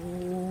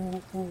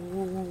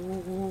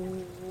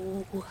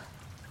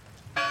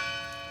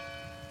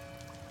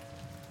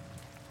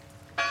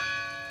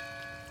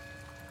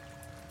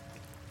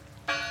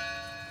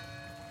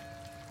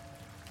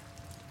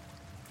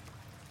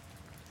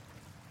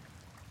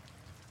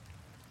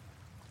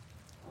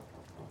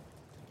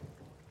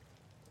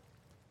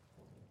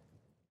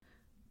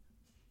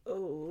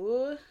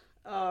 Ooh,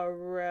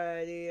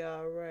 alrighty.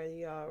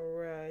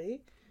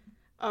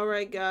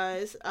 Alright,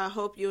 guys, I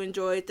hope you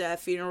enjoyed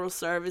that funeral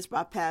service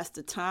by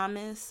Pastor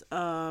Thomas.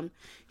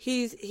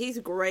 He's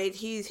great.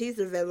 He's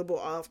available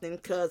often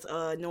because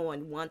no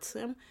one wants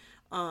him.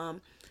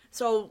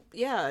 So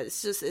yeah,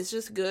 it's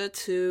just good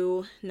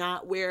to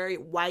not wear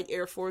white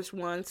Air Force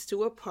Ones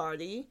to a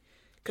party,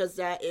 because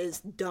that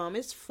is dumb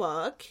as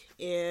fuck,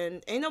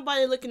 and ain't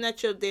nobody looking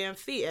at your damn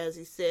feet, as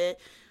he said.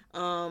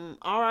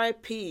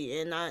 R.I.P.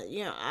 And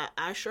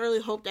I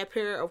surely hope that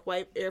pair of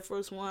white Air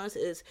Force Ones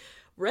is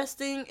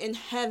resting in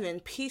heaven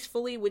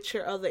peacefully with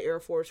your other Air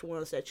Force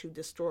Ones that you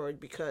destroyed,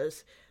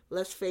 because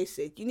let's face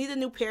it, you need a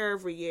new pair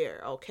every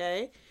year,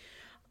 okay?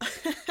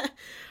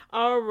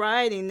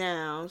 Alrighty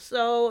now.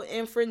 So,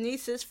 and for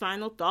Niece's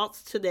final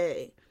thoughts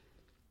today,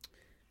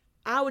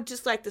 I would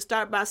just like to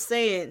start by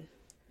saying,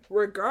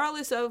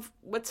 regardless of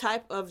what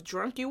type of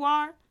drunk you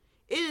are,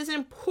 it is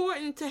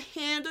important to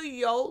handle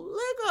your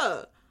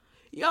liquor.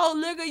 Yo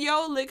liquor.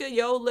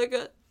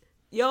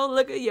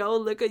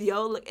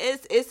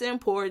 It's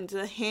important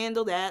to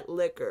handle that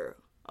liquor,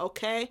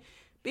 okay?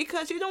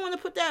 Because you don't want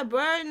to put that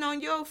burden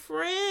on your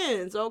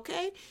friends,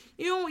 okay?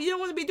 You don't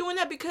want to be doing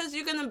that, because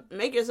you're gonna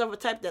make yourself a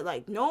type that,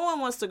 like, no one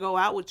wants to go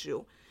out with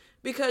you,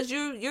 because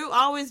you're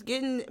always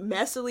getting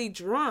messily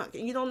drunk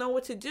and you don't know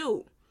what to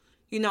do.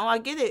 You know, I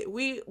get it.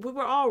 We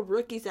were all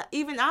rookies.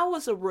 Even I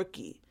was a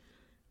rookie.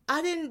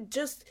 I didn't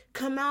just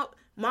come out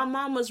my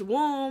mama's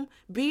womb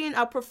being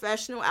a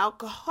professional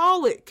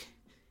alcoholic.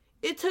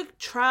 It took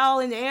trial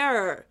and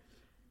error.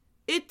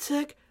 It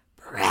took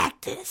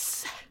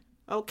practice.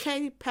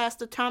 Okay,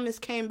 Pastor Thomas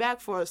came back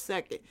for a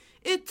second.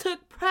 It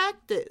took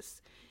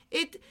practice.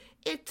 It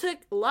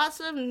took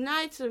lots of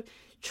nights of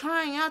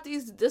trying out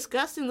these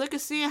disgusting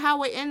liquors, seeing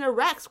how it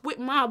interacts with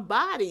my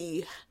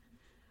body.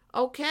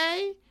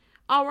 Okay?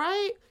 All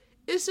right?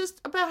 It's just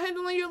about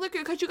handling your liquor,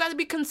 because you got to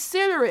be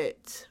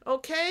considerate.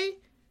 Okay?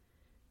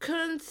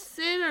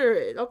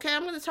 Considerate. Okay,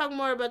 I'm going to talk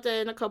more about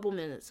that in a couple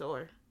minutes,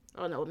 a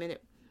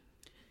minute.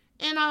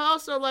 And I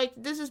also,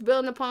 this is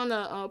building upon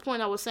the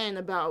point I was saying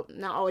about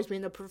not always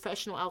being a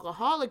professional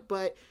alcoholic,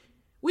 but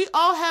we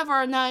all have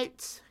our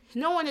nights.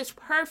 No one is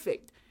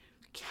perfect.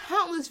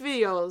 Countless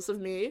videos of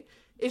me.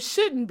 It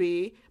shouldn't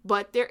be,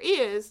 but there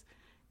is.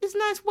 It's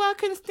nice where I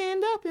can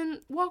stand up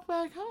and walk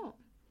back home.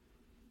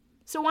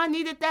 So I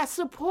needed that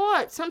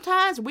support.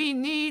 Sometimes we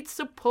need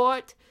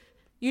support.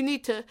 You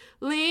need to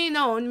lean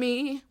on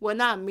me. Well,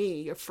 not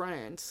me, your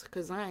friends,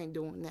 because I ain't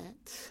doing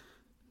that.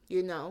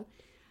 You know.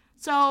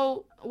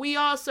 So we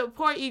all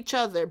support each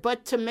other.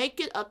 But to make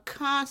it a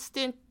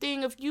constant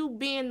thing of you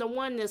being the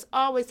one that's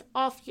always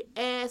off your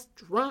ass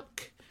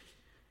drunk,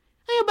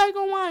 ain't nobody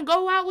gonna want to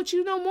go out with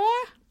you no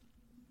more.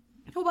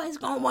 Nobody's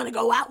gonna want to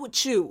go out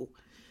with you.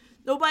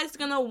 Nobody's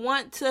gonna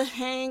want to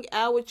hang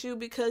out with you,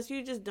 because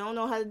you just don't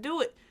know how to do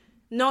it.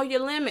 Know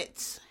your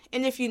limits.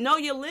 And if you know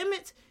your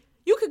limits,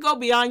 you could go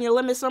beyond your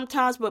limits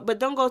sometimes, but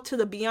don't go to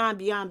the beyond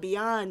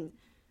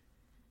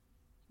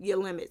your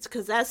limits,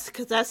 because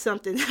that's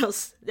something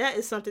else. That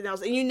is something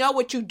else. And you know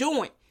what you're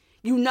doing.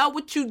 You know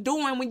what you're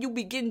doing when you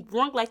be getting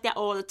drunk like that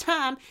all the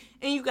time,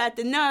 and you got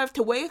the nerve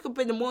to wake up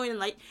in the morning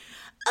like,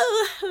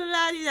 oh,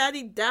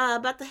 la-di-da-di-da,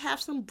 about to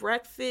have some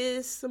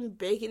breakfast, some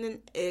bacon and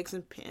eggs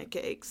and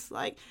pancakes.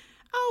 Like,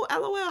 oh,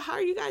 LOL, how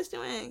are you guys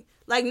doing?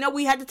 Like, no,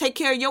 we had to take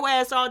care of your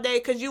ass all day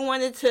because you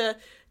wanted to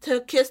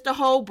kiss the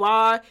whole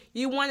bar.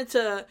 You wanted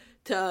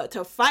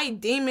to fight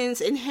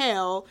demons in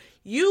hell.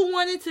 You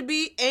wanted to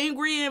be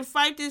angry and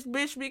fight this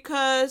bitch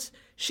because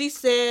she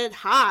said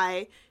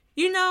hi.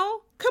 You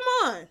know, come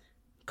on.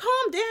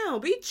 Calm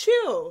down. Be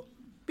chill.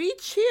 Be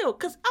chill.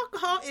 Because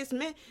alcohol is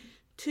meant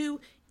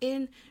to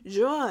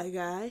enjoy,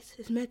 guys.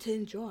 It's meant to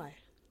enjoy.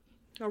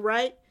 All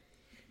right?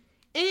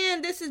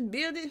 And this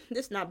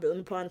is not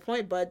building upon the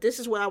point, but this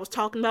is what I was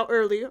talking about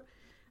earlier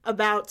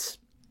about,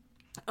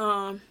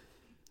 always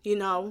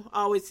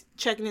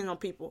checking in on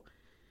people.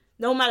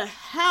 No matter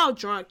how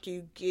drunk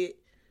you get,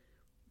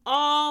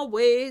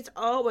 always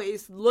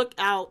look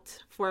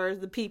out for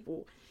the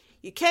people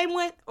you came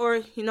with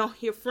or,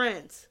 your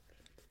friends.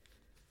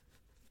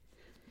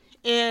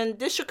 And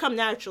this should come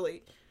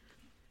naturally.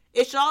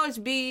 It should always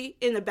be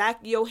in the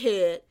back of your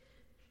head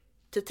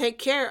to take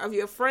care of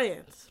your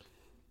friends.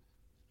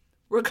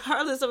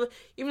 Regardless of,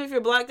 even if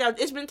you're blacked out.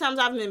 It's been times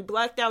I've been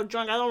blacked out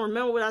drunk. I don't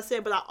remember what I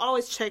said, but I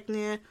always checked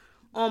in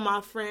on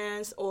my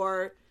friends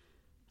or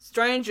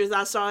strangers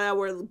I saw that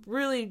were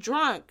really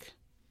drunk.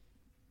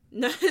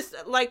 No,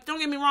 like, don't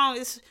get me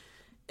wrong.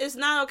 It's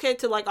not okay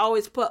to, like,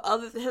 always put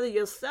others ahead of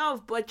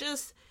yourself, but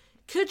just,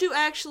 could you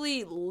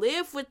actually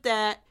live with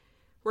that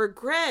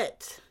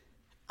regret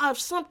of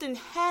something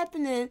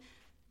happening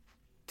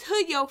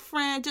to your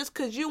friend just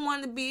because you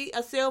want to be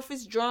a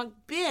selfish drunk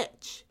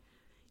bitch?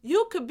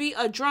 You could be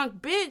a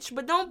drunk bitch,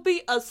 but don't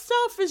be a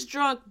selfish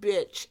drunk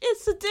bitch.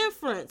 It's a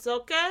difference,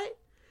 okay?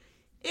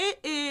 It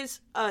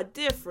is a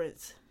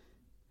difference.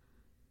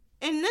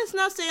 And that's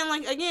not saying,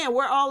 like, again,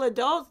 we're all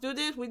adults, do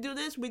this, we do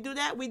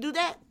that, we do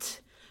that.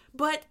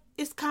 But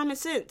it's common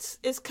sense.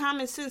 It's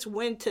common sense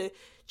when to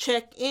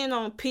check in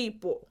on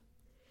people.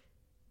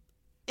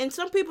 And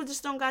some people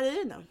just don't got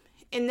it in them.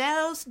 And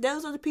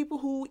those are the people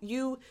who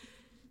you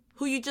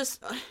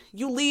just,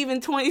 you leave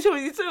in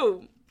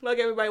 2022. Like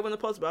everybody want to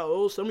post about,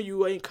 oh, some of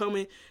you ain't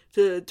coming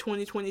to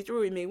 2023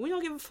 with me. We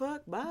don't give a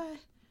fuck. Bye.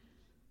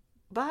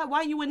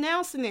 Why you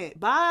announcing it?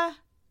 Bye.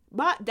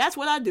 That's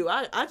what I do.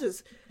 I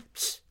just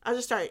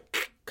start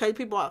cutting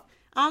people off.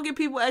 I don't give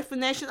people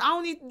explanations. I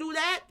don't need to do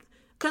that.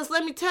 Because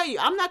let me tell you,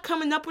 I'm not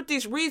coming up with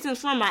these reasons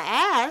from my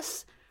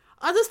ass.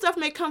 Other stuff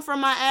may come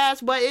from my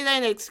ass, but it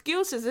ain't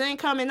excuses. It ain't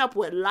coming up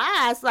with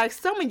lies like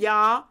some of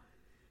y'all.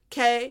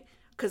 Okay?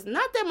 Because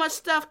not that much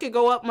stuff can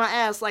go up my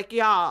ass like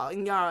y'all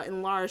and y'all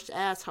enlarged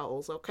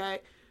assholes, okay?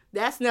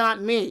 That's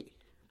not me.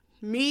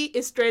 Me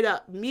is straight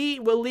up. Me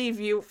will leave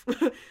you,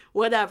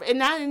 whatever.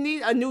 And I didn't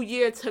need a new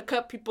year to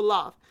cut people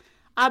off.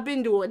 I've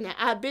been doing that.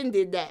 I've been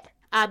did that,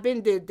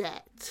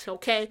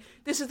 okay?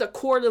 This is a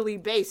quarterly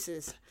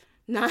basis.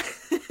 Not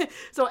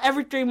so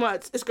every 3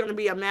 months, it's going to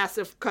be a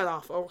massive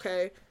cutoff,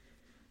 okay?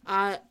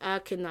 I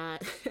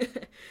cannot.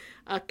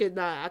 I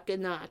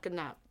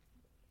cannot.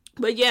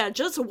 But yeah,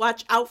 just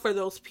watch out for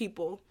those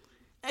people.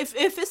 If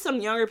it's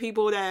some younger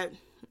people that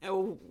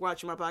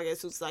watching my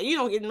podcast who's like,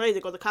 getting ready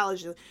to go to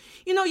college, you're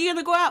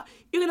gonna go out,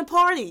 you're gonna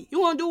party, you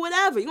wanna do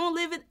whatever, you wanna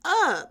live it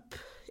up.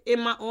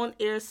 And my on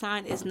air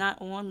sign is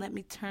not on. Let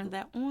me turn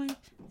that on.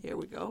 Here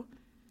we go.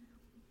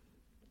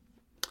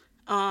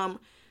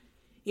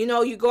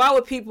 You go out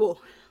with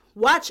people.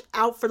 Watch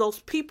out for those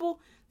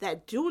people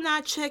that do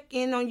not check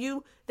in on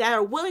you, that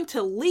are willing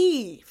to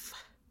leave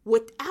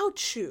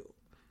without you.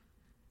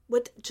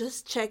 But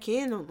just check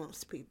in on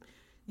those people.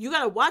 You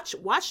gotta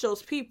watch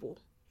those people,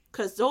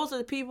 because those are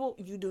the people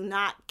you do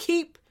not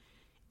keep.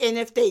 And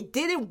if they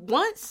did it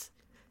once,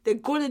 they're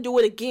going to do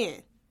it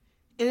again.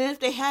 And if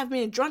they have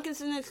been drunk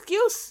as an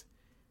excuse,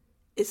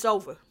 it's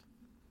over.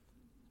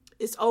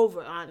 It's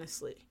over,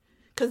 honestly,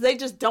 because they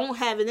just don't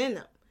have it in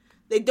them.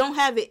 They don't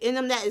have it in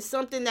them. That is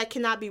something that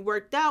cannot be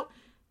worked out.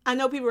 I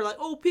know people are like,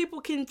 oh,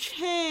 people can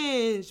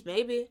change.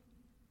 Maybe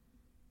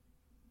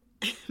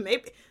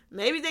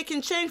they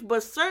can change,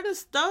 but certain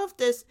stuff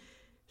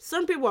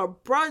some people are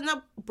brought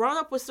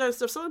up with certain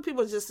stuff. Some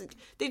people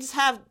just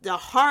have the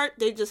heart,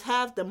 they just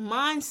have the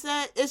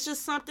mindset. It's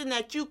just something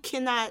that you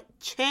cannot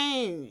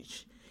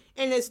change.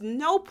 And there's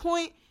no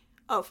point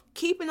of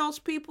keeping those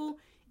people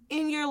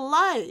in your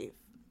life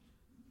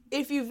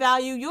if you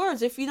value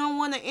yours. If you don't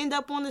want to end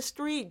up on the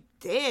street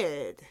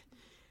dead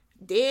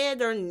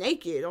or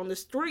naked on the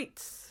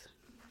streets.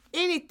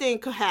 Anything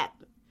could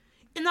happen.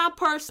 And I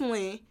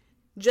personally,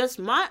 just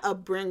my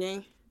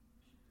upbringing,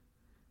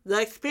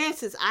 the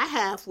experiences I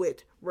have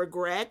with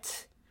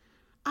regret,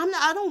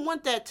 I don't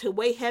want that to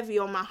weigh heavy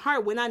on my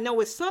heart when I know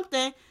it's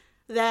something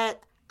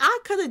that I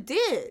could have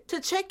did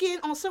to check in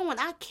on someone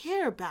I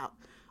care about.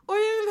 Or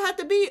it doesn't have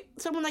to be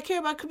someone I care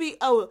about. It could be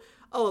a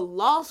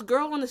lost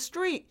girl on the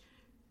street.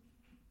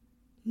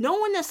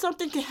 Knowing that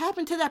something can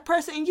happen to that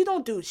person and you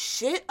don't do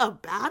shit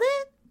about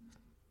it?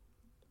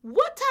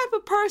 What type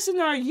of person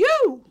are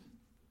you?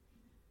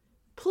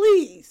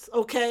 Please,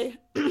 okay?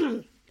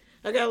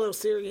 I got a little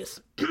serious.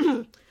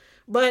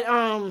 But,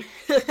 oh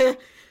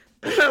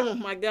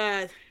my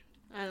God.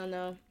 I don't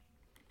know.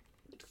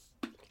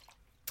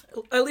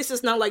 At least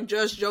it's not like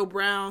Judge Joe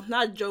Brown.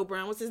 Not Joe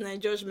Brown. What's his name?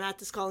 Judge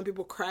Mathis calling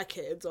people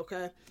crackheads,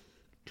 okay?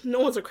 No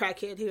one's a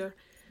crackhead here.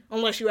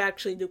 Unless you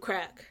actually do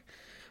crack.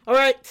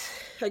 Alright.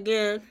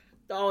 Again,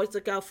 always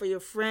look out for your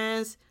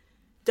friends.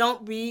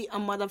 Don't be a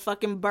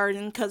motherfucking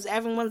burden, because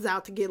everyone's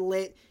out to get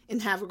lit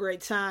and have a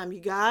great time, you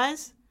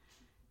guys.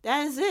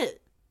 That is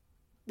it.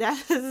 That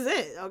is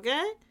it,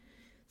 okay?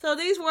 So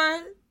these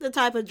were the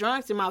type of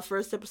drunks in my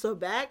first episode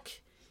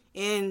back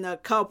in a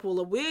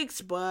couple of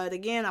weeks. But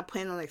again, I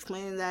plan on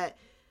explaining that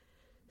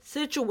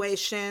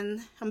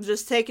situation. I'm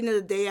just taking it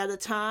a day at a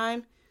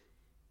time.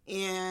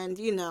 And,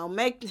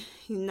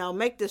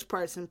 make this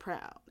person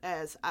proud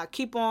as I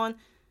keep on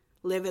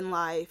living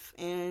life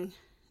and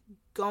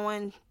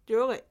going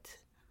through it,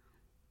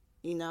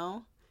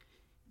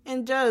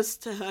 And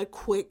just a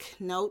quick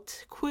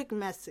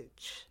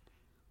message.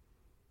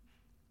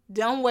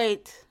 Don't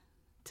wait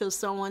till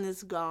someone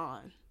is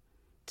gone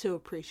to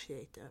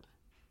appreciate them.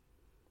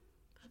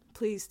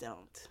 Please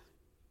don't.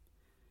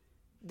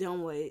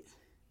 Don't wait.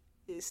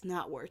 It's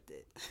not worth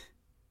it.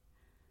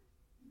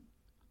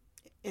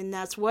 And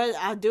that's what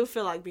I do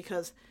feel like,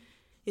 because,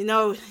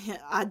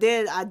 I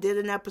did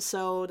an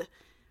episode.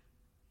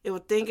 I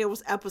think it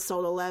was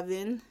episode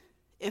 11,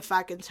 If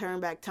I Can Turn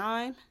Back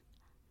Time.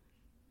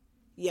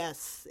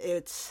 Yes,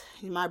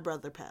 my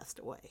brother passed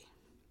away.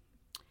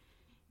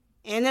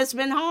 And it's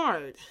been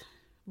hard.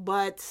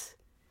 But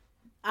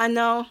I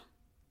know,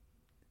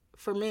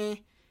 for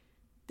me,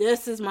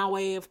 this is my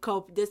way of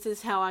coping. This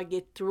is how I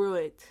get through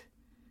it.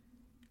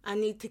 I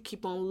need to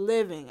keep on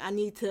living. I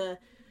need to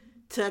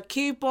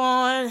keep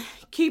on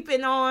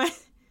keeping on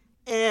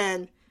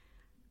and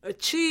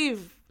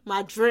achieve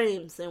my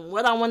dreams and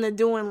what I want to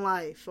do in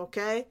life,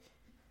 okay?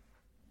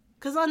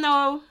 Because I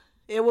know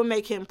it will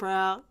make him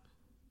proud.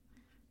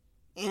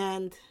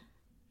 And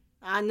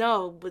I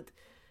know, but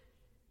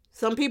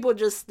some people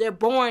they're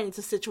born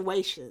into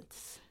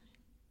situations.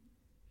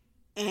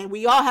 And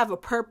we all have a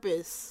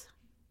purpose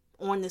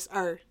on this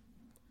earth.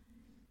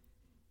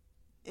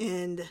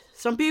 And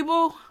some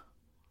people,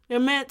 they're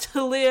meant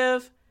to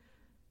live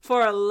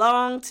for a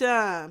long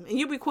time. And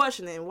you be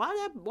questioning, why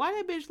that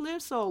bitch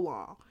live so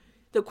long?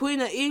 The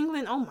Queen of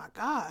England, oh my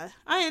God.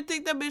 I didn't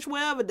think that bitch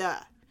would ever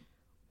die.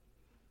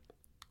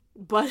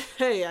 But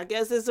hey, I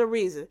guess there's a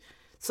reason.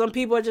 Some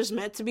people are just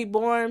meant to be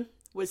born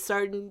with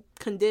certain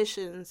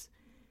conditions.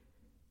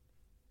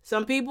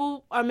 Some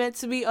people are meant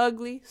to be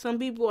ugly. Some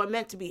people are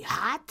meant to be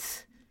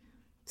hot.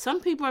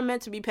 Some people are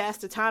meant to be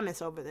Pastor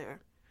Thomas over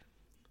there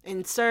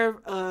and serve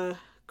a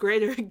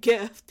greater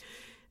gift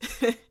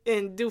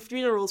and do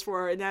funerals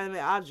for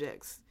inanimate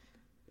objects.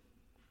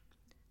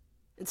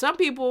 And some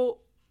people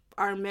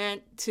are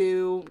meant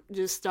to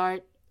just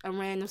start a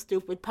random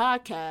stupid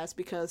podcast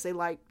because they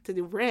like to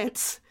do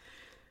rants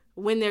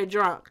when they're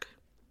drunk.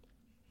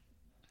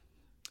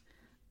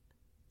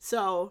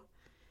 So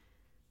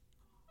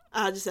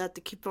I just have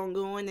to keep on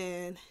going,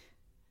 and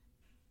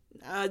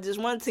I just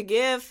wanted to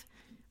give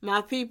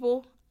my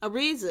people a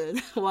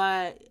reason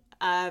why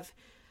I've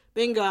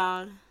been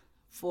gone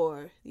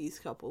for these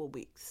couple of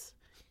weeks.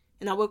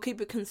 And I will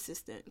keep it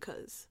consistent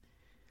because,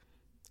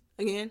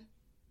 again,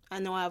 I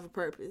know I have a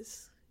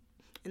purpose,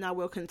 and I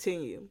will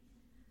continue.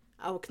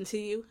 I will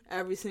continue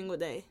every single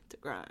day to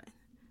grind.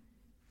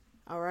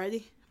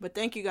 Alrighty? But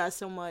thank you guys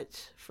so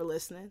much for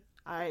listening.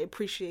 I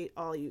appreciate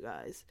all you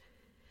guys.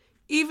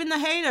 Even the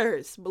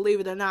haters, believe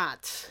it or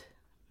not.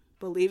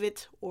 Believe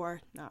it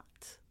or not.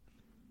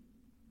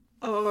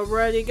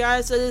 Alrighty,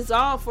 guys, that is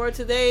all for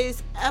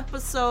today's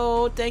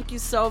episode. Thank you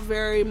so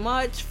very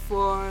much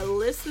for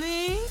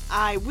listening.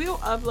 I will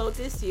upload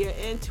this year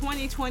in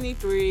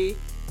 2023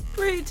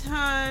 3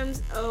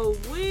 times a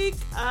week.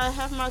 I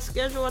have my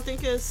schedule, I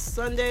think it's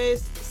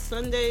Sundays,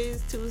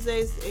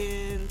 Tuesdays,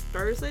 and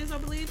Thursdays, I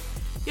believe.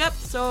 Yep,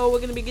 so we're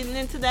going to be getting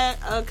into that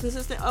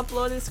consistent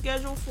uploading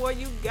schedule for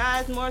you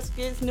guys. More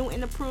skits, new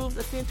and improved,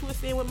 Offend to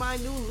Offend with my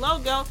new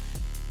logo.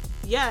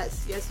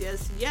 Yes.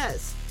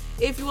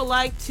 If you would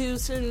like to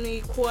send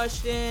me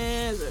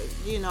questions, or,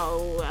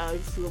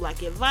 if you would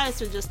like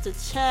advice or just to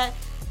chat,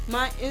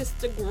 my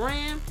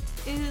Instagram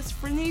is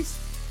Frenice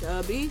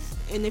the Beast.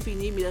 And if you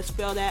need me to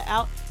spell that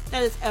out,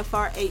 that is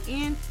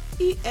FRANESEDABEAST.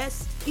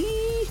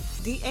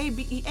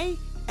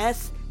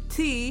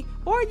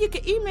 Or you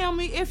can email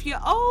me if you're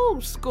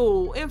old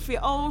school. If you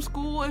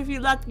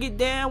like to get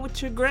down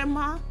with your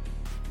grandma,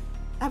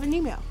 I have an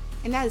email.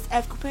 And that is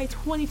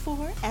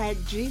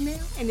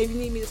fcoupet24@gmail. And if you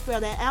need me to spell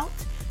that out,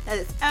 that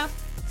is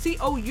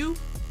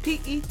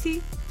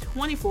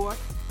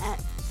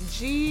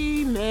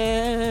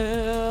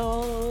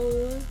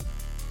FCOUPET24@gmail.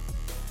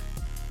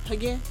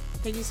 Again,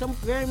 thank you so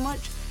very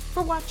much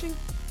for watching.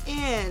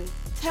 And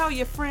tell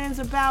your friends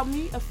about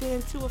me,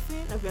 Offend to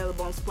Offend,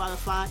 available on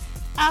Spotify,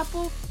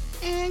 Apple,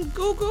 and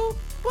Google.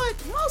 But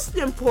most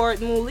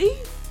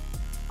importantly,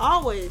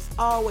 always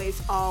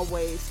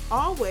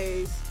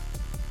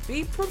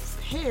be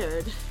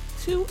prepared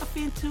to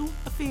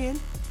offend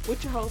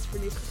with your host,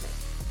 Frenice Coupet.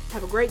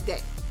 Have a great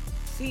day.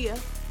 See ya.